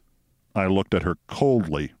Sylvia. I looked at her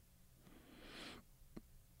coldly.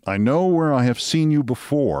 "I know where I have seen you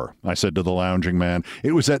before," I said to the lounging man.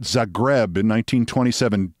 "It was at Zagreb in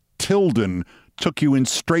 1927. Tilden took you in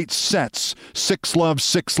straight sets. 6-love,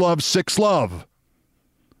 6-love, 6-love."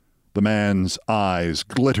 The man's eyes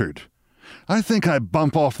glittered. "I think I'd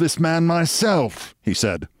bump off this man myself," he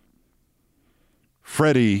said.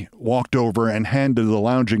 Freddie walked over and handed the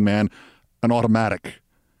lounging man an automatic.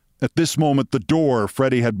 At this moment, the door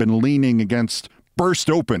Freddie had been leaning against burst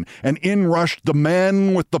open, and in rushed the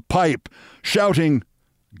man with the pipe, shouting,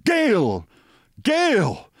 "Gail!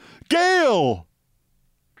 Gail! Gail!"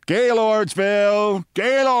 "Gaylordsville!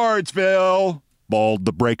 Gaylordsville!" bawled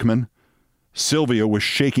the brakeman. Sylvia was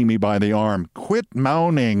shaking me by the arm. "Quit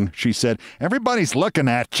moaning," she said. "Everybody's looking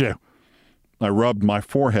at you." I rubbed my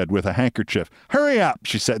forehead with a handkerchief. "Hurry up,"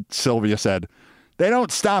 Sylvia said. "They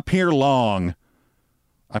don't stop here long."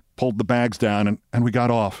 I pulled the bags down and we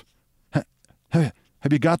got off.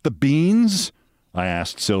 Have you got the beans?" I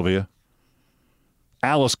asked Sylvia.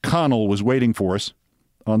 Alice Connell was waiting for us.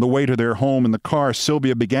 On the way to their home in the car,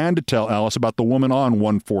 Sylvia began to tell Alice about the woman on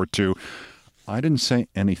 142. I didn't say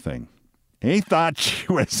anything. "He thought she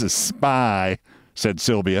was a spy," said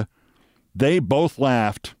Sylvia. They both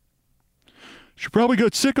laughed. "She probably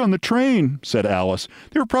got sick on the train," said Alice.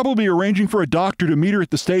 "They were probably arranging for a doctor to meet her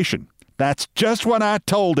at the station." "That's just what I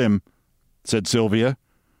told him," said Sylvia.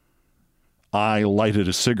 I lighted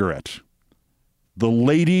a cigarette. "The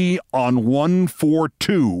lady on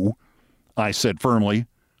 142, I said firmly,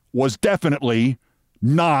 was definitely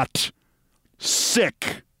not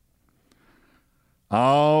sick.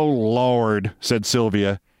 "Oh, Lord," said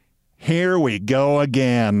Sylvia. "Here we go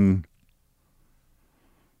again."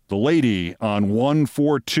 The Lady on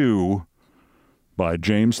 142 by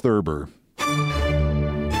James Thurber.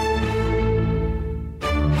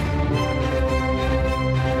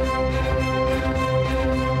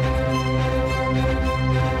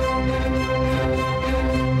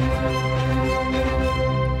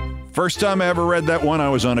 First time I ever read that one, I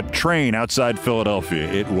was on a train outside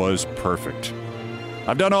Philadelphia. It was perfect.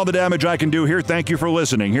 I've done all the damage I can do here. Thank you for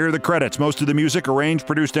listening. Here are the credits. Most of the music arranged,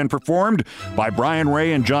 produced, and performed by Brian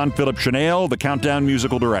Ray and John Philip Chanel, the Countdown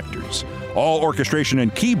musical directors. All orchestration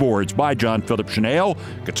and keyboards by John Philip Chanel.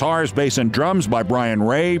 Guitars, bass, and drums by Brian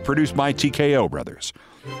Ray, produced by TKO Brothers.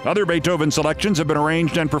 Other Beethoven selections have been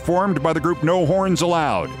arranged and performed by the group No Horns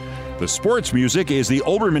Allowed. The sports music is the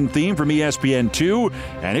Olbermann theme from ESPN2,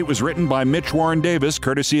 and it was written by Mitch Warren Davis,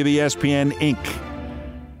 courtesy of ESPN Inc.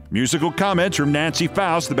 Musical comments from Nancy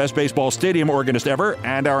Faust, the best baseball stadium organist ever,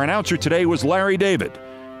 and our announcer today was Larry David.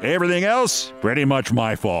 Everything else, pretty much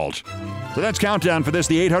my fault. So that's Countdown for this,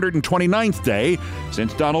 the 829th day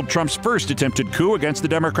since Donald Trump's first attempted coup against the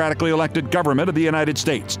democratically elected government of the United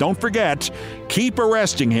States. Don't forget, keep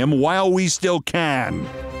arresting him while we still can.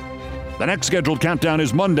 The next scheduled countdown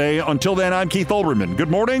is Monday. Until then, I'm Keith Olbermann. Good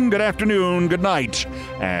morning, good afternoon, good night,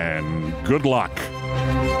 and good luck.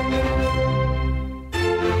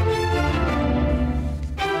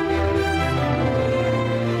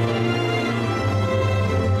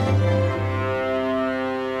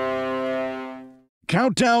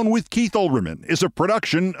 Countdown with Keith Olbermann is a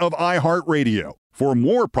production of iHeartRadio. For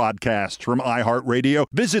more podcasts from iHeartRadio,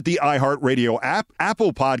 visit the iHeartRadio app,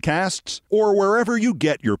 Apple Podcasts, or wherever you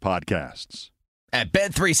get your podcasts. At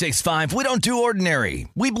Bet365, we don't do ordinary.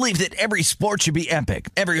 We believe that every sport should be epic.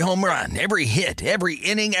 Every home run, every hit, every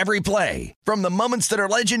inning, every play. From the moments that are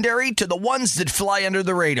legendary to the ones that fly under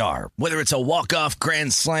the radar. Whether it's a walk-off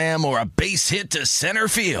grand slam or a base hit to center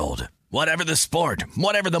field. Whatever the sport,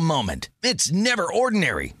 whatever the moment, it's never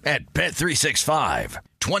ordinary at Bet365.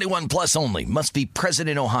 21 plus only. Must be present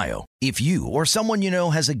in Ohio. If you or someone you know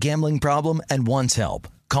has a gambling problem and wants help,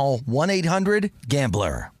 call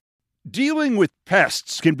 1-800-GAMBLER. Dealing with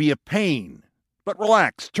pests can be a pain, but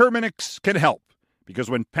relax, Terminix can help. Because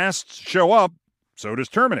when pests show up, so does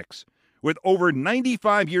Terminix. With over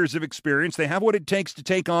 95 years of experience, they have what it takes to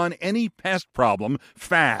take on any pest problem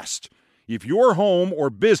fast. If your home or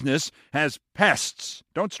business has pests,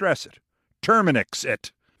 don't stress it. Terminix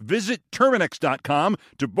it. Visit Terminix.com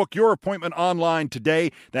to book your appointment online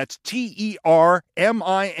today. That's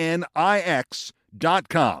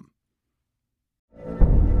TERMINIX.com.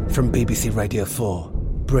 From BBC Radio 4,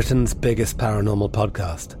 Britain's biggest paranormal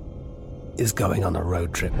podcast is going on a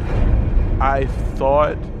road trip. I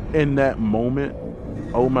thought in that moment,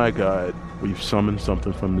 oh my God, we've summoned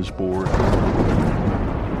something from this board.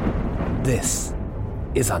 This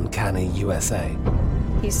is Uncanny USA.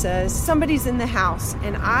 He says, somebody's in the house,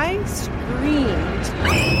 and I screamed.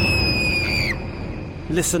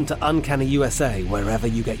 Listen to Uncanny USA wherever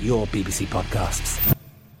you get your BBC podcasts,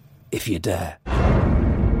 if you dare.